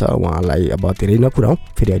हुनुहुन्छ, उहाँलाई अब धेरै नकुराउँ,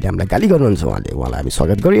 फेरि अहिले हामीलाई गाली गर्नुहुन्छ उहाँले, उहाँलाई हामी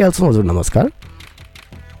स्वागत गरिहाल्छौँ। हजुर नमस्कार।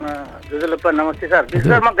 नमस्ते सर।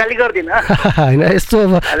 म गाली गर्दिनँ होइन, यस्तो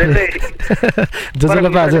अब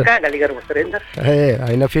जोजोलपा हजुर ए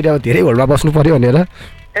होइन, फेरि अब धेरै होल्डमा बस्नु पर्यो भनेर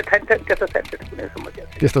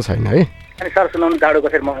त्यस्तो छैन है। अनि सर सुनाउनु, जाडो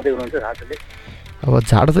कसरी मनाउँदै हुनुहुन्छ हजुरले? अब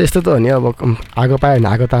जाडो त यस्तो त हो नि, अब आगो पायो भने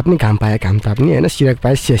आगो ताप्ने, घाम पायो घाम ताप्ने होइन, सिरक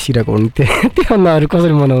पायो सिरक हुने, त्योभन्दा अरू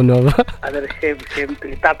कसरी मनाउनु अब? हजुर सेम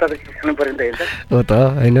ताप्दा त खानु पर्यो नि त हो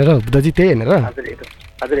त होइन र बुद्धजी, त्यही होइन र?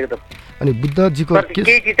 हजुर एकदम अनि बुद्धजीको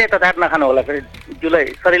केही चिज चाहिँ ततार नखानु होला फेरि जिउलाई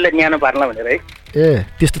शरीरलाई न्यानो पार्ला भनेर है ए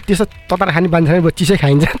त्यस्तो ततार खाने मान्छे चिसै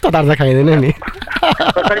खाइन्छ ततार त खाइँदैन नि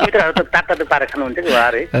मित्रहरू त तातो पारेर खानुहुन्छ कि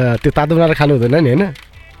उहाँहरू है त्यो तातो बनाएर खानु हुँदैन नि होइन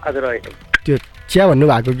हजुर त्यो चिया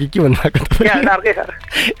भन्नुभएको कि के भन्नुभएको अर्कै सर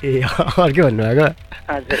ए अर्कै भन्नुभएको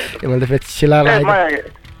हजुर मैले त फेरि सिला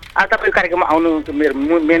आज तपाईँको कार्यक्रममा आउनु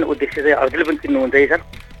मेरो मेन उद्देश्य चाहिँ हजुरले पनि चिन्नुहुन्छ है सर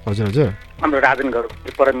हजुर हजुर हाम्रो राजन घर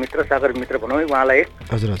परम मित्र सागर मित्र भनौँ है उहाँलाई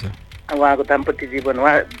हजुर हजुर उहाँको दाम्पत्य जीवन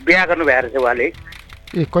उहाँ बिहा गर्नु भएर चाहिँ उहाँले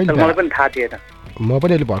ए कहिले मलाई पनि थाहा थिएन म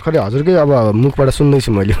पनि अहिले भर्खरै हजुरकै अब मुखबाट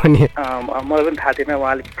सुन्दैछु मैले पनि मलाई पनि थाहा थिएन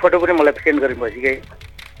उहाँले फोटो पनि मलाई सेन्ड गर्नुभएपछि कि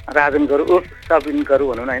राजन गरौँ उफ सबिन गरौँ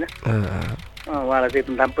भनौँ न होइन उहाँलाई चाहिँ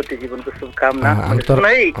एकदम दाम्पत्य जीवनको शुभकामना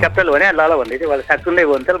सुनै क्याप्टल भने ल भन्दै थियो उहाँले सायद सुन्दै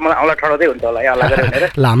हुन्छ मलाई औँला ठडाउँदै हुन्छ होला है अल्लाह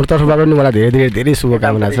गरेर ल हाम्रो तर्फबाट पनि मलाई धेरै धेरै धेरै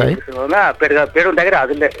शुभकामना छ है पेट हुँदाखेरि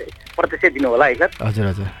हजुरले प्रत्यक्ष दिनु होला है सर हजुर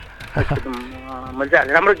हजुर मैले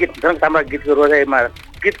चाहिँ राम्रो गीत राम्रो गीतको रोजाइमा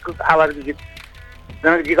गीतको आवाजको गीत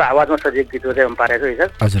जनकजीको आवाजमा सजिएको गीत रोजाइमा पारेको है सर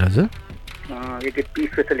हजुर हजुर यो गीत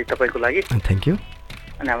स्पेसली तपाईँको लागि थ्याङ्क यू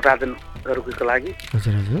अनि हाम्रो राजन गरुको लागि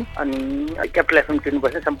हजुर हजुर अनि क्यापिटल एफएम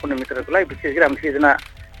चिन्नुपर्छ सम्पूर्ण मित्रहरूको लागि विशेष गरी हाम्रो सृजना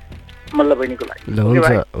मल्ल बहिनीको लागि ल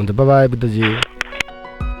हुन्छ हुन्छ बाइ बाइ बुद्धजी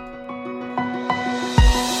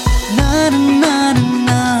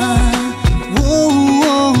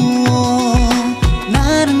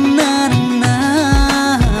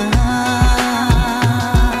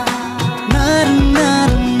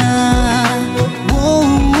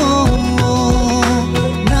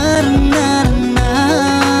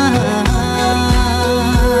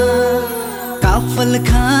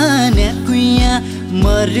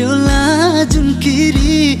मर्योला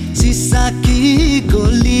जुनकिरी सिसा की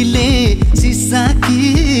गोलीले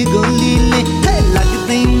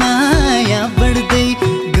लाग्दै माया बढ्दै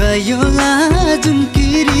गयोला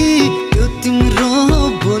जुनकिरी त्यो तिम्रो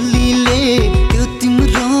बोलीले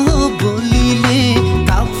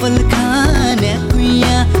काफल खाने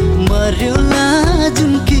कुया मर्योला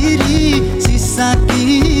जुनकिरी सिसा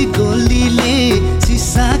की गोलीले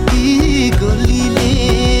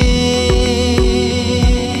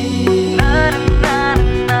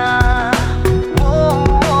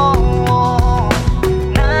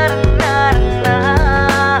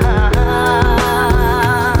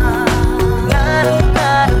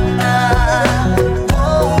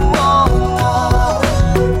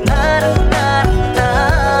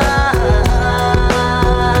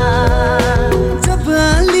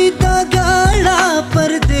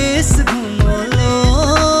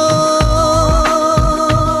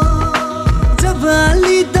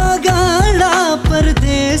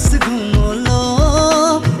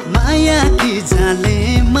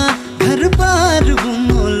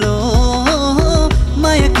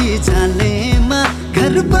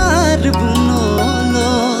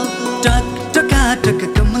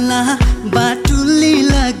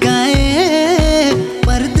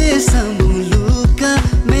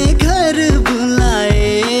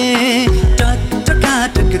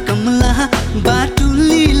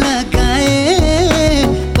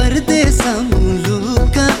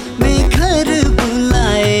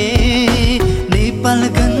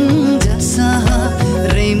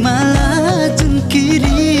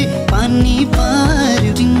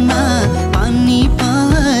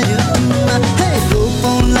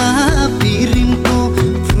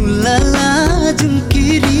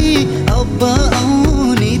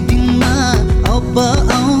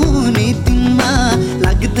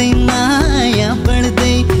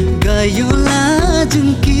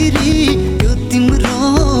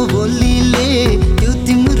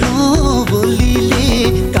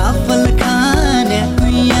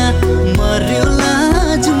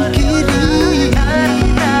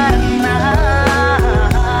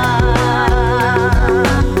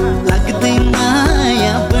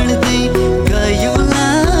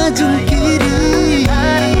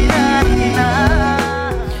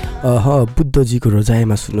बुद्धजीको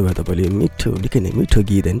रोजाइमा सुन्नुभयो तपाईँले निकै नै मिठो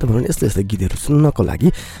गीत होइन तपाईँले यस्तो यस्तो गीतहरू सुन्नको लागि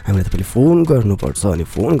हामीलाई तपाईँले फोन गर्नुपर्छ अनि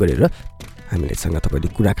फोन गरेर हामीलेसँग तपाईँले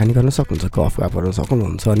कुराकानी गर्न सक्नुहुन्छ गफ गर्न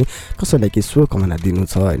सक्नुहुन्छ अनि कसैलाई केही शुभकामना दिनु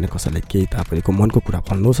छ होइन कसैलाई केही तपाईँको मनको कुरा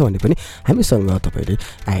भन्नु छ भने पनि हामीसँग तपाईँले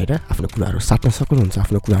आएर आफ्नो कुराहरू साट्न सक्नुहुन्छ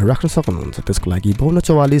आफ्नो कुराहरू राख्न सक्नुहुन्छ त्यसको लागि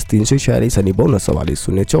 5244 346 अनि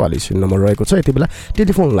 5244 नम्बर रहेको छ यति बेला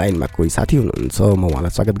टेलिफोन लाइनमा कोही साथी हुनुहुन्छ म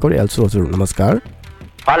उहाँलाई स्वागत गरिहाल्छु हजुर नमस्कार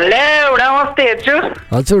हेलो नमस्ते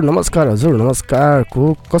हजुर नमस्कार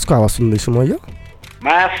कसको आवाज सुन्दैछु म यो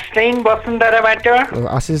वसुन्धराबाट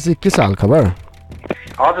आशिषजी के छ हाल खबर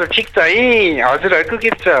हजुर ठिक छ है हजुरहरूको के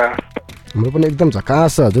छ हाम्रो पनि एकदम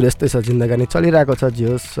झकास छ हजुर यस्तै छ जिन्दगानी चलिरहेको छ जे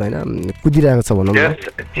होस् होइन कुदिरहेको छ भनौँ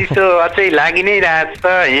न चिसो अझै लागि नै रहेछ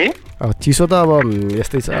है अब चिसो त अब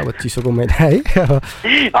यस्तै छ, अब चिसोको महिना है।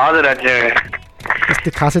 हजुर हजुर त्यस्तै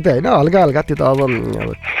खासै त होइन, हल्का हल्का त्यो त अब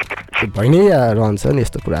भइ नै रहन्छ नि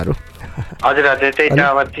यस्तो कुराहरू। हजुर हजुर त्यही त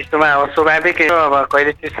अब चिसोमा अब स्वाभाविक अब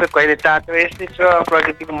कहिले चिसो कहिले तातो यस्तै छ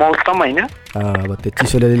प्रकृतिको मौसम होइन। अब त्यो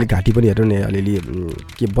चिसोले अलिअलि घाँटी पनि हेर्नु नि अलिअलि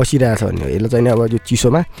के बसिरहेछ भने यसलाई चाहिँ अब यो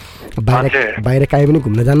चिसोमा बाहिर काहीँ पनि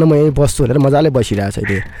घुम्न जान्न म यहीँ बस्छु भनेर मजाले बसिरहेछ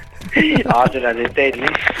अहिले। हजुर हजुर त्यही नि।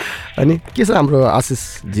 अनि के छ हाम्रो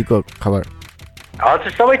आशिषजीको खबर?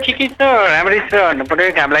 हजुर सबै ठिकै छ, राम्रै छ भन्नु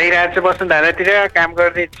पर्यो। घाम लागिरहेको छ वसुन्धरातिर, काम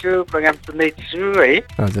गर्दैछु, प्रोग्राम सुन्दैछु है।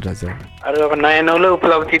 हजुर हजुर। अरू अब नयाँ नौलो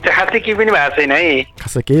उपलब्धि त खासै केही पनि भएको छैन है।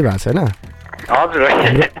 खासै केही भएको छैन? हजुर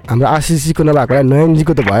हाम्रो आशिषजीको नभएको होला,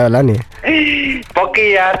 नयनजीको त भयो होला नि। पक्कै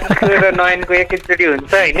आशिषको र नयनको एकैचोटि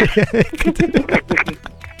हुन्छ होइन।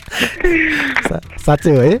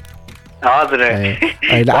 साँच्चै हो है? हजुर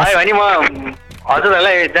भयो भने म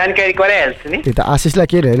हजुरहरूलाई जानकारी गराइहाल्छु नि। त्यही त आशिषलाई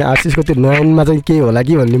केही होइन, आशिषको त्यो नयनमा चाहिँ के होला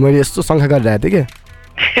कि भन्ने मैले यस्तो शङ्का गरिरहेको थिएँ कि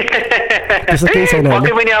त्यस्तो केही छैन।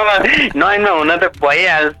 पक्कै पनि अब नयनमा हुन त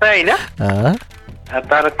भइहाल्छ होइन,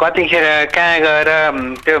 तर कतिखेर कहाँ गएर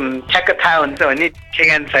त्यो ठ्याक्क थाहा हुन्छ भन्ने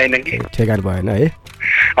ठेगान छैन कि। ठेगान भएन है?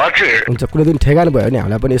 हजुर हुन्छ, कुनै दिन ठेगान भयो भने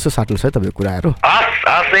हामीलाई पनि यसो साट्नुहोस् है तपाईँको कुराहरू।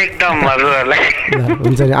 हस् एकदम हजुरहरूलाई।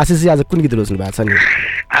 हुन्छ नि। आशिषजी आज कुन गीत रोज्नु भएको छ नि?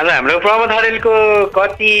 आज हाम्रो प्रमोद खरेलको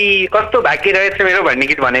कस्तो भाग्य रहेछ मेरो भन्ने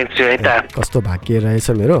गीत भनेको छु है त। कस्तो भाग्य रहेछ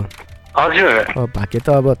मेरो? हजुर भाग्य त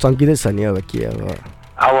अब चम्किँदै छ नि, अब के अब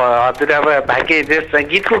हजुर अब भाग्य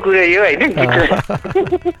गीतको कुरा यो होइन।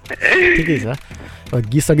 ठिकै छ,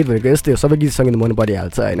 गीत सङ्गीत भनेको यस्तै हो, सबै गीत सङ्गीत मन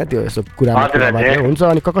परिहाल्छ होइन, त्यो यस्तो कुरा हुन्छ।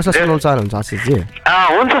 अनि कसलाई सुनाउन चाहनुहुन्छ आशिषजी?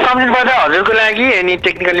 हुन्छ, सम्झिनुपर्छ हजुरको लागि अनि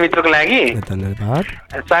टेक्निकल मित्रको लागि धन्यवाद।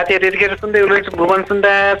 साथीहरू यतिखेर सुन्दै हुनुहुन्छ भुवन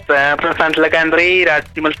सुन्दास, प्रशान्त लकान्द्रे, राज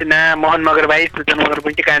तिमल सिन्हा, मोहन मगर भाइ, सुजन मगर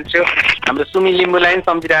पनि कान्छु, हाम्रो सुमी लिम्बुलाई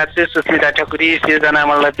सम्झिरहेको छु, सुस्मिता ठकुरी, सिर्जना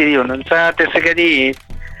मल्लतिरी हुनुहुन्छ, त्यसै गरी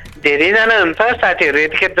धेरैजना हुन्छ साथीहरू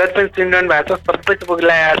यतिखेर जति पनि सुनिरहनु भएको छ सबै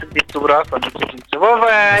तपाईँलाई आज शुभ रहोस् भन्न चाहन्छु।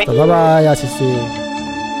 Bye bye आशिषजी।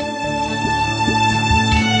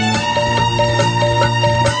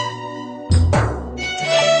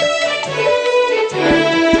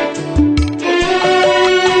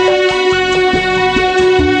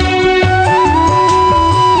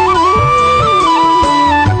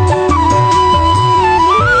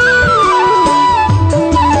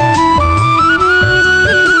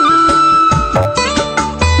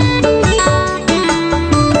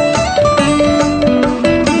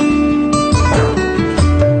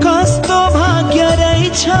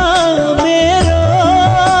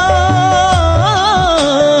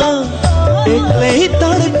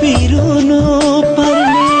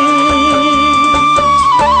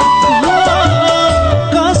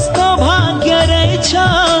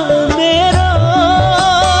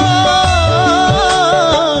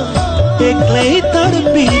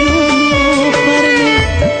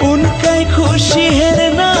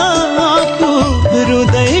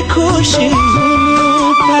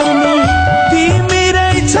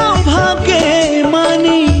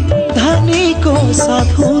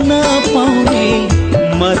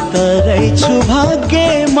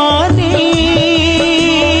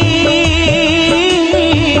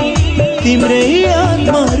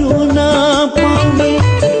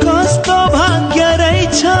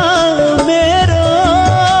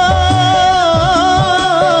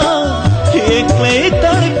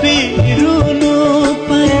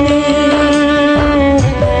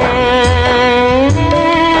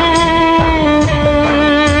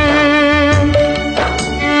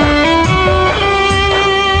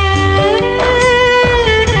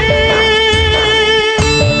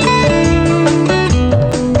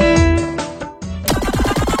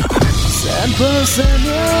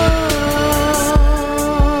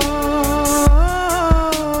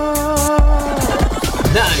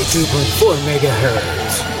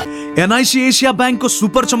 एनआईसी एशिया बैंकको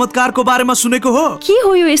सुपर चमत्कारको बारेमा सुनेको हो? के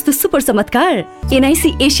हो यो यस्तो सुपर चमत्कार? एनआईसी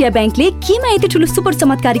एशिया बैंकले केमा यति ठुलो सुपर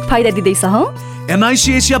चमत्कारिक फाइदा दिँदैछ हौ?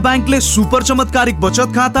 एनआईसी एशिया बैंकले सुपर चमत्कारिक बचत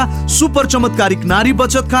खाता, सुपर चमत्कारिक नारी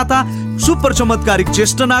बचत खाता, सुपर चमत्कारिक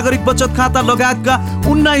ज्येष्ठ नागरिक बचत खाता लगायतका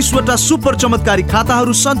 19 वटा सुपर चमत्कारिक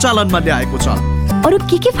खाताहरू सञ्चालनमा ल्याएको छ। अरु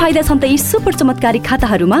के फाइदा छन् त यी सुपर चमत्कारिक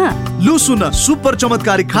खाताहरूमा? लु सुन सुपर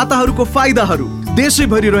चमत्कारिक खाताहरूको फाइदाहरू।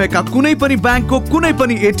 देशैभरि रहेका कुनै पनि ब्याङ्कको कुनै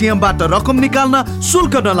पनि एटिएमबाट रकम निकाल्न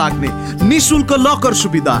शुल्क नलाग्ने, निशुल्क लकर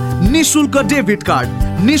सुविधा, निशुल्क डेबिट कार्ड,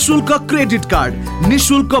 निशुल्क क्रेडिट कार्ड,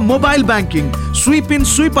 निशुल्क mobile banking, sweep in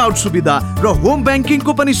sweep out सुविधा र होम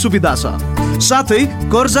ब्याङ्किङको पनि सुविधा छ। साथै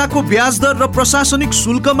कर्जाको ब्याज दर र प्रशासनिक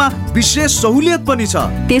शुल्कमा विशेष सहुलियत पनि छ।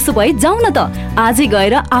 त्यसो भए जाऊ न त आजै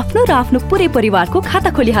गएर आफ्नो र आफ्नो पुरै परिवारको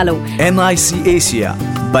खाता खोलिहालौ। एनआईसी एशिया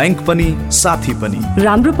बैंक पनि साथी पनि,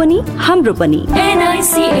 राम्रो पनि हाम्रो पनि।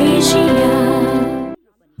 NIC Asia.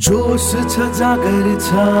 जोश छ जागर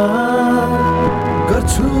छ,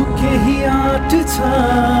 गर्छु केही आँट छ,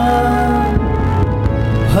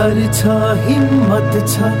 भर छ हिम्मत छ,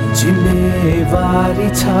 जिम्मेवारी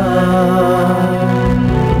छ,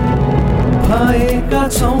 भएका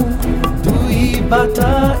छौं दुईबाट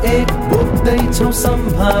एक, बोक्दैछौं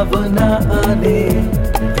सम्भावना आने।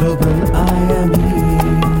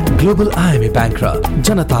 ग्लोबल आइएमए बैंक र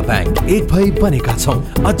जनता बैंक एक भई बनेका छौं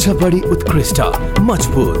अझ बढी उत्कृष्ट,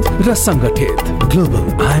 मजबुत र संगठित। Global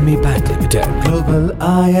IMA bank limited. Global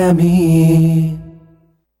IMA.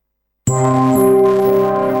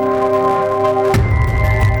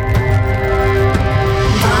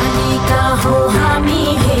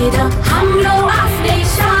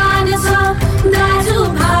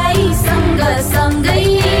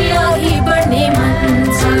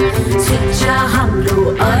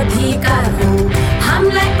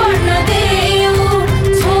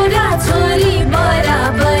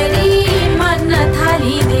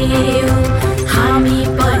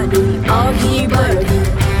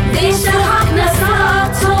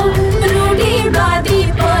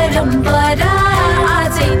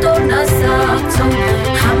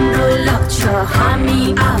 हामी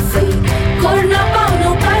आफै गर्न पाउनु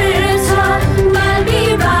पर्छ, बाल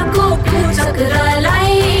विवाहको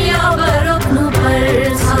कुचक्रलाई अब रोक्नु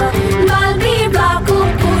पर्छ, बाल विवाहको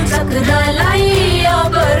कुचक्रलाई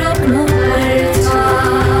अब रोक्नु पर्छ।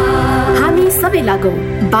 हामी सबै लागौं,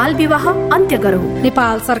 बाल विवाह अन्त्य गरौं।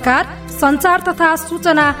 नेपाल सरकार सञ्चार तथा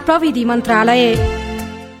सूचना प्रविधि मन्त्रालय।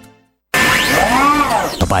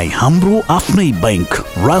 तपाईँ हाम्रो आफ्नै बैंक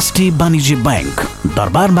राष्ट्रिय वाणिज्य बैंक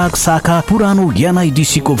दरबारबाग शाखा पुरानो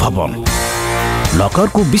एनआइडिसी को भवन,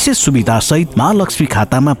 लकरको विशेष सुविधा सहित महालक्ष्मी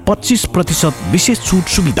खातामा 25% विशेष छुट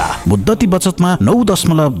सुविधा, मुद्दती बचतमा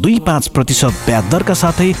 9.25% ब्याज दरका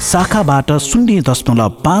साथै शाखाबाट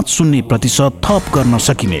 0.50% थप गर्न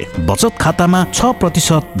सकिने, बचत खातामा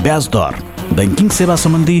 6% ब्याज दर, बैंकिङ सेवा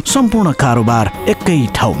सम्बन्धी सम्पूर्ण कारोबार एकै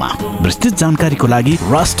ठाउँमा। विस्तृत जानकारीको लागि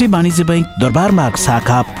राष्ट्रिय वाणिज्य बैंक दरबारबाग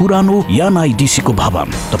शाखा पुरानो एनआइडिसी को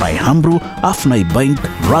भवन। तपाईँ हाम्रो आफ्नै बैंक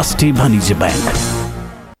राष्ट्रिय वाणिज्य bank.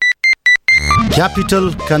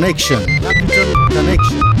 Capital Connection. Capital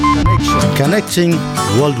Connection. Connecting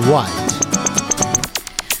worldwide.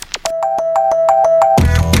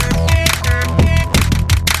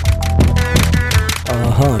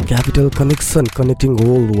 Capital connection connecting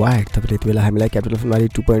world wide. तपाईँले यति बेला हामीलाई क्यापिटल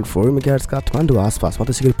 92.4 मेगाहर्ज काठमाडौँ आसपासमा,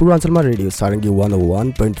 त्यसै गरी पूर्वाञ्चलमा रेडियो सारङ्गी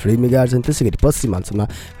 101.3 मेगाहर्ज, अनि त्यसै गरी पश्चिमाञ्चलमा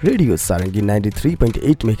रेडियो सारङ्गी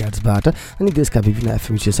 93.8 मेगाहर्जबाट, अनि देशका विभिन्न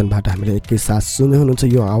एफएम स्टेसनबाट हामीले एकैसाथ सुन्दै हुनुहुन्छ।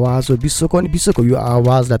 यो आवाज हो विश्वको, अनि विश्वको यो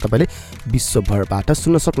आवाजलाई तपाईँले विश्वभरबाट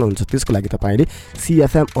सुन्न सक्नुहुन्छ। त्यसको लागि तपाईँले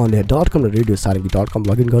cfmonline.com र रेडियो सारङ्गी.com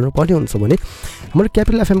लगइन गर्नुपर्ने हुन्छ भने हाम्रो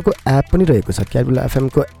क्यापिटल एफएमको एप पनि रहेको छ। क्यापिटल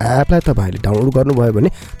एफएमको एपलाई तपाईँले डाउनलोड गर्नुभयो भने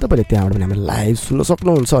तपाईँले त्यहाँबाट पनि हामीलाई लाइभ सुन्न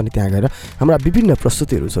सक्नुहुन्छ, अनि त्यहाँ गएर हाम्रा विभिन्न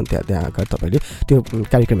प्रस्तुतिहरू छन्, त्यहाँ गएर तपाईँले त्यो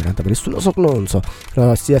कार्यक्रमहरू तपाईँले सुन्न सक्नुहुन्छ। र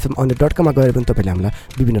cfmonline.com गएर पनि तपाईँले हामीलाई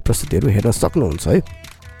विभिन्न प्रस्तुतिहरू हेर्न सक्नुहुन्छ है।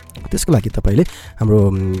 त्यसको लागि तपाईँले हाम्रो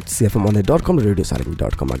cfmonline.com र रेडियो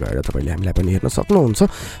सारङ्गी.com गएर तपाईँले हामीलाई पनि हेर्न सक्नुहुन्छ।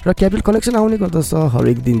 र क्यापिटल कनेक्सन आउने गर्दछ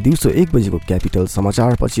हरेक दिन दिउँसो 1 बजेको क्यापिटल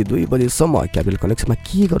समाचारपछि 2 बजेसम्म। क्यापिटल कनेक्सनमा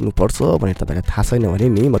के गर्नुपर्छ भनेर तपाईँलाई थाहा छैन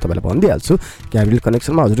भने नि म तपाईँलाई भनिदिइहाल्छु। क्यापिटल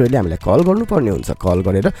कनेक्सनमा हजुरहरूले हामीलाई कल गर्नुपर्ने हुन्छ। कल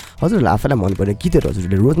गरेर हजुरहरूलाई आफैलाई मनपर्ने गीतहरू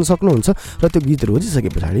हजुरहरूले रोज्न सक्नुहुन्छ, र त्यो गीत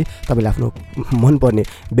रोजिसके पछाडि तपाईँले आफ्नो मनपर्ने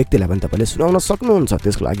व्यक्तिलाई पनि तपाईँले सुनाउन सक्नुहुन्छ।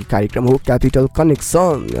 त्यसको लागि कार्यक्रम हो क्यापिटल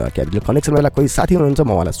कनेक्सन। क्यापिटल कनेक्सनमा कोही साथी हुनुहुन्छ,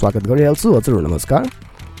 म उहाँलाई स्वागत गरिहाल्छु। हजुर नमस्कार।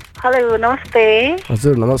 हेलो नमस्ते।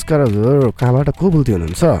 हजुर नमस्कार। हजुर कहाँबाट को बोल्दै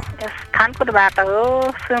हुनुहुन्छ? खानकोटबाट हो,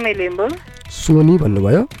 सोनी लिम्बू। सोनी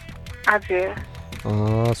भन्नुभयो? हजुर।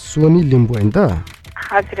 सोनी लिम्बू हैन त?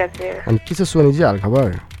 हजुर हजुर। अनि के छ सोनीजी हाल खबर?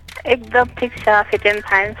 एकदम ठिक छ, fit and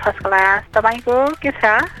fine, first class. तपाईको के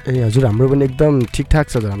छ? ए हजुर हाम्रो पनि एकदम ठिकठाक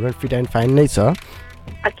छ, हाम्रो फिट एन्ड फाइन नै छ।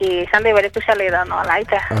 ओके, सधैँभरि कुशलै रहनु होला है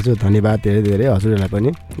त। हजुर धन्यवाद धेरै धेरै, हजुरहरूलाई पनि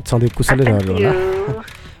सधैँ कुशलै रहनु होला।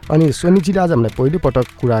 अनि सोनीजीले आज हामीलाई पहिलोपटक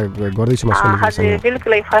कुरा गर्दैछु म सोनीजीसँग। हजुर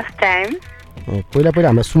बिल्कुलै फर्स्ट टाइम। पहिला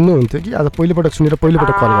हामीलाई सुन्नुहुन्थ्यो कि आज पहिलोपटक सुनेर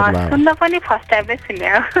पहिलोपटक कल गर्नुभयो? सुन्न पनि फर्स्ट टाइमै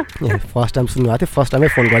सुन्यो। फर्स्ट टाइम सुन्नुभएको थियो, फर्स्ट टाइमै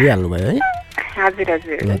फोन गरिहाल्नु भयो है? हजुर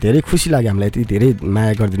हजुर। धेरै खुसी लाग्यो हामीलाई यति धेरै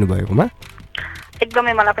माया गरिदिनु भएकोमा।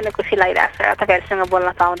 एकदमै मलाई पनि खुसी लागिरहेको छ तपाईँहरूसँग बोल्न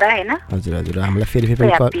पाउँदा हैन। हजुर हजुर, हामीलाई फेरि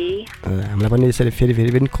पनि यसरी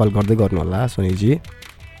फेरि पनि कल गर्दै गर्नु होला सोनीजी।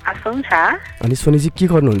 हुन्छ। अनि सोनीजी के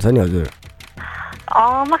गर्नुहुन्छ नि हजुर?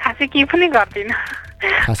 म खासै केही पनि गर्दिनँ,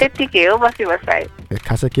 त्यतिकै हो, बसी बसाइ।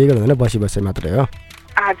 खासै केही गर्दैन, बसी बसाइ मात्रै हो?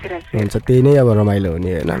 हुन्छ त्यही नै अब रमाइलो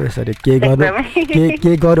हुने होइन यसरी के गर्नु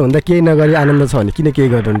के गरौँ भन्दा केही नगरी आनन्द छ भने किन केही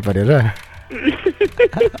गर्नु पर्यो र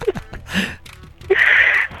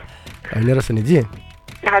होइन र सोनीजी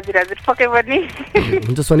हजुर हजुर पक्कै पनि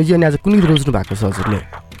हुन्छ सोनीजी अनि आज कुन गीत रोज्नु भएको छ हजुरले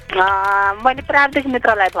मैले प्राविधिक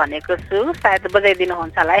मित्रलाई भनेको छु सायद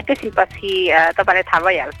बजाइदिनुहुन्छ होला एकैछिनपछि तपाईँलाई थाहा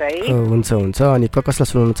भइहाल्छ है हुन्छ हुन्छ अनि कसलाई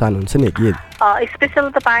सुनाउन चाहनुहुन्छ नि गीत स्पेसल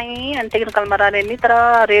तपाईँ अनि टेक्निकलमा रहने नि तर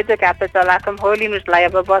रेडियो क्याप्टे चलाएको होली म्युजिकलाई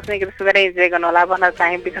अब बस्ने गरी सुगरै इन्जोय गर्नु होला भन्न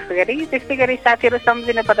चाहे विशेष गरी त्यस्तै गरी साथीहरू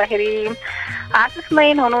सम्झिनु पर्दाखेरि आशिष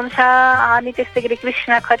मैन हुनुहुन्छ अनि त्यस्तै गरी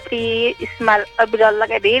कृष्ण खत्री इस्माइल अबिरल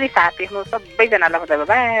लगायत धेरै साथी हुनु सबैजनालाई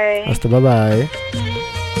हुन्छ बाई हस् त बाई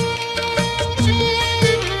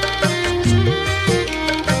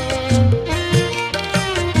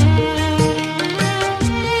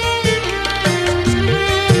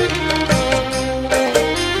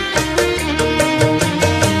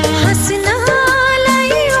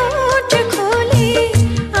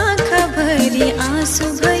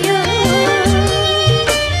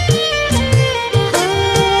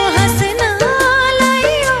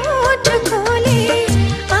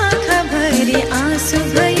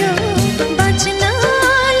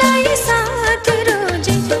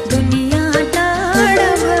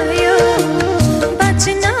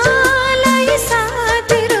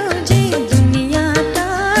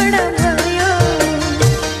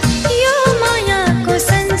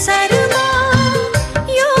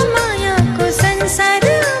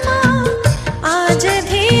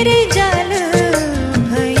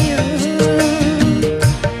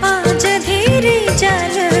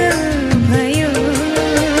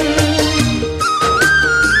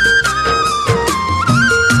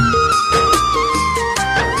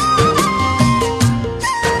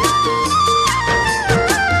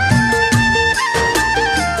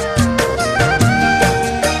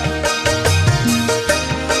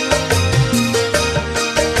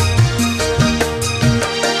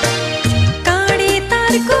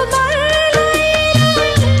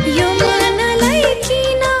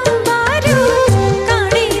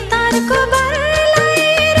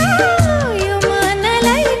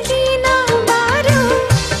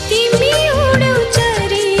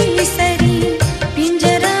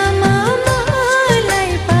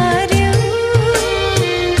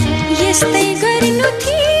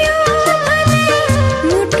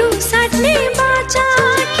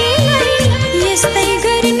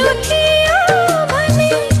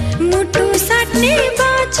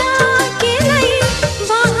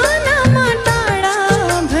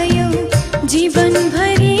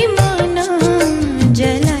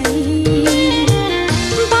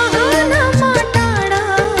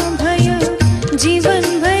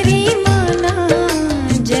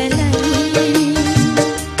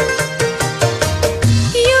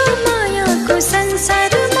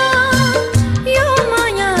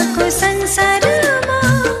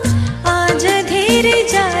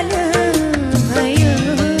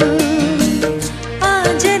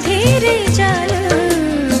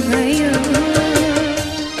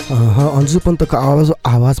अन्जु पन्तको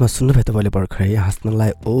आवाजमा सुन्नुभयो तपाईँले भर्खरै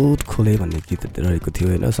हाँस्नलाई ओत खोले भन्ने गीत रहेको थियो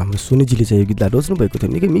होइन हाम्रो सुनिजीले चाहिँ यो गीतलाई रोज्नु भएको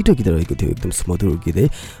थियो निकै मिठो गीत रहेको थियो एकदम सुमधुर गीत है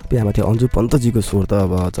बिहामा थियो अन्जु पन्तजीको स्वर त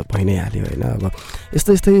अब भइ नै हाल्यो होइन अब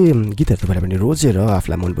यस्तै यस्तै गीतहरू तपाईँले पनि रोजेर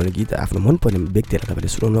आफूलाई मनपर्ने गीत आफ्नो मनपर्ने व्यक्तिहरूलाई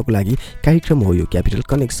तपाईँले सुनाउनको लागि कार्यक्रम हो यो क्यापिटल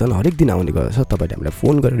कनेक्सन हरेक दिन आउने गर्छ तपाईँले हामीलाई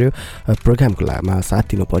फोन गरेर प्रोग्रामको लामा साथ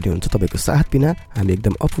दिनुपर्ने हुन्छ तपाईँको साथ बिना हामी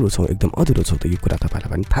एकदम अपुरो छौँ एकदम अधुरो छौँ त यो कुरा तपाईँलाई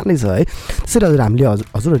पनि थाहा नै छ है त्यसरी हजुर हामीले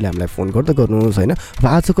हजुरहरूले हामीलाई फोन गर्दै गर्नुहोस् होइन अब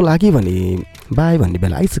आजको लागि भने बाई भन्ने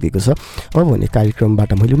बेला आइसकेको छ अब भने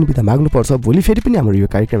कार्यक्रमबाट मैले पनि बिदा माग्नुपर्छ भोलि फेरि पनि हाम्रो यो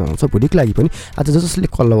कार्यक्रम आउँछ भोलिको लागि पनि आज जसले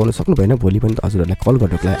कल लगाउन सक्नु भएन भोलि पनि हजुरहरूलाई कल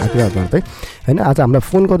गर्नको लागि आग्रह गर्दै होइन आज हामीलाई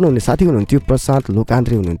फोन गर्नुहुने साथी हुनुहुन्थ्यो प्रशान्त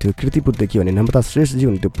लोकान्द्रे हुनुहुन्थ्यो कृतिपुरदेखि भने नम्रता श्रेष्ठजी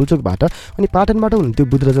हुनुहुन्थ्यो पुल्चोकबाट अनि पाटनबाट हुनुहुन्थ्यो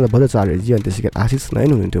बुद्धराज भद्राचार्यजी अनि त्यसै गरी आशिष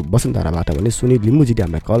नयन हुनुहुन्थ्यो वसुन्धराबाट भने सुनिल लिम्बुजीले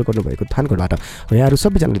हामीलाई कल गर्नुभएको थानकोटबाट यहाँहरू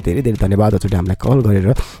सबैजनाले धेरै धेरै धन्यवाद हजुरले हामीलाई कल गरेर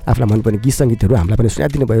आफूलाई मनपर्ने गीत सङ्गीतहरू हामीलाई पनि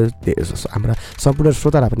सुनाइदिनु भयो हाम्रा सम्पूर्ण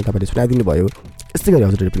श्रोतालाई पनि तपाईँले सुनाइदिनु भयो यस्तै गरी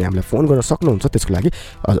हजुरहरूले पनि हामीलाई फोन गर्न सक्नुहुन्छ त्यसको लागि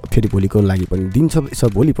फेरि भोलिको लागि पनि दिन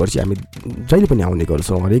छ भोलि पर्सि हामी जहिले पनि आउने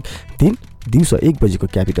गर्छौँ हरेक दिन दिउँसो 1 बजीको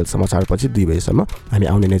क्यापिटल समाचारपछि 2 बजीसम्म हामी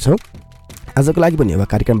आउने नै छौँ आजको लागि पनि अब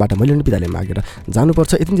कार्यक्रमबाट मैले पनि बिदाले मागेर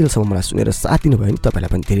जानुपर्छ यति जेलसम्म मलाई सुनेर साथ दिनुभयो भने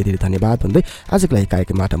तपाईँलाई पनि धेरै धेरै धन्यवाद भन्दै आजको लागि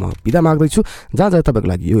कार्यक्रमबाट म बिदा माग्दैछु जहाँ जहाँ तपाईँको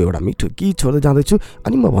लागि यो एउटा मिठो गीत छोड्दै जाँदैछु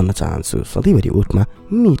अनि म भन्न चाहन्छु सधैँभरि ओठमा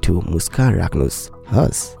मिठो मुस्कान राख्नुहोस्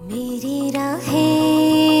हस् मेरी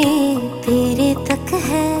राहें तेरे तक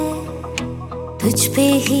है तुझ पे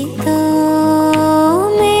ही तो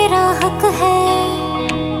मेरा हक है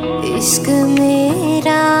इश्क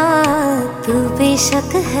मेरा तू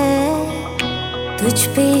बेशक है तुझ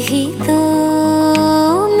पे ही तो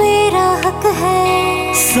मेरा हक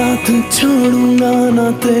है। साथ छोड़ूंगा ना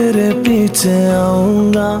तेरे पीछे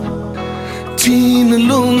आऊंगा, छीन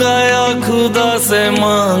लूंगा या खुदा से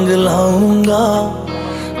मांग लाऊंगा,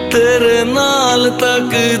 तेरे नाल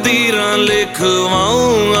तकदीरां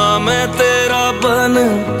लिखवाऊंगा, मैं तेरा बन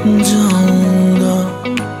जाऊंगा,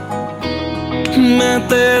 मैं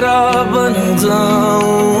तेरा बन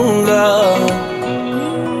जाऊंगा।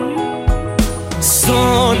 सो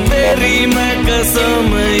तेरी मैं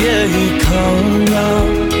कसम यही खाऊंगा,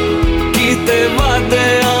 कीते वादे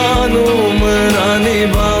आनू मरा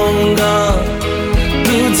निभाऊंगा,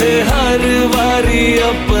 तुझे हर बारी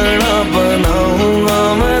अपना बनाऊंगा,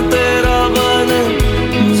 मैं तेरा बन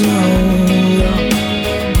जाऊंगा,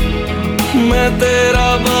 मैं तेरा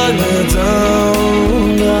बन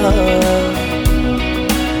जाऊंगा।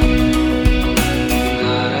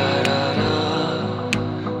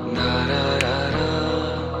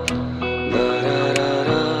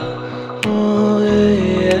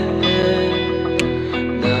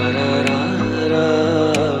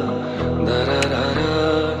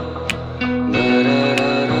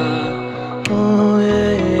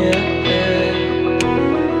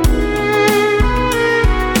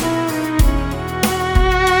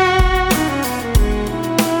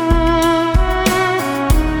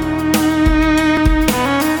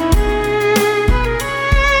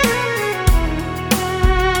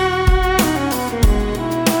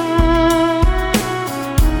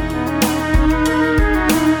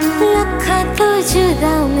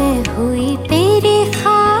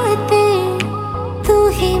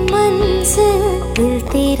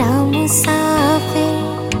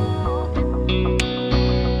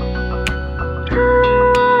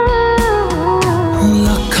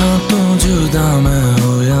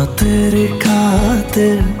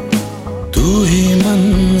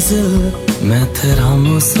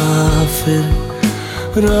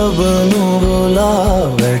 रब नू बोला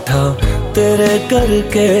बैठा तेरे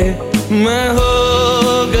करके मैं हो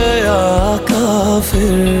गया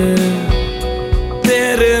काफिर,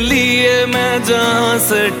 तेरे लिए मैं जहां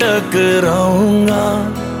से टकराऊंगा,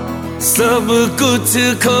 सब कुछ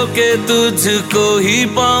खो के तुझको ही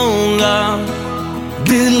पाऊंगा,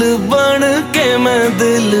 दिल बन के मैं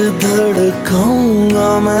दिल धड़काऊंगा,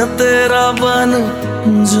 मैं तेरा बन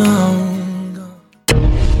जाऊंगा।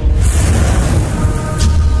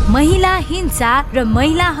 महिला हिंसा र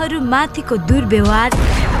महिलाहरूमाथिको दुर्व्यवहार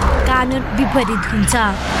कानुन विपरीत हुन्छ,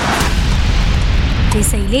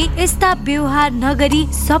 त्यसैले यस्ता व्यवहार नगरी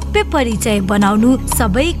सभ्य परिचय बनाउनु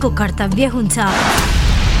सबैको कर्तव्य हुन्छ।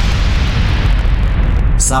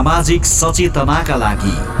 सामाजिक सचेतनाका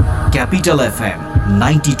लागि capital FM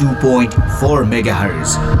 92.4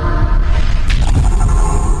 megahertz.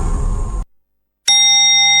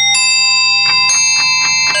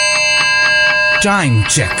 Time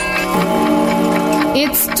check.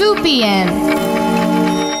 It's 2 p.m.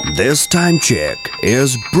 This time check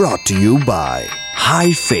is brought to you by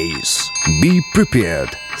High Face. Be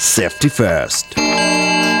prepared. Safety first.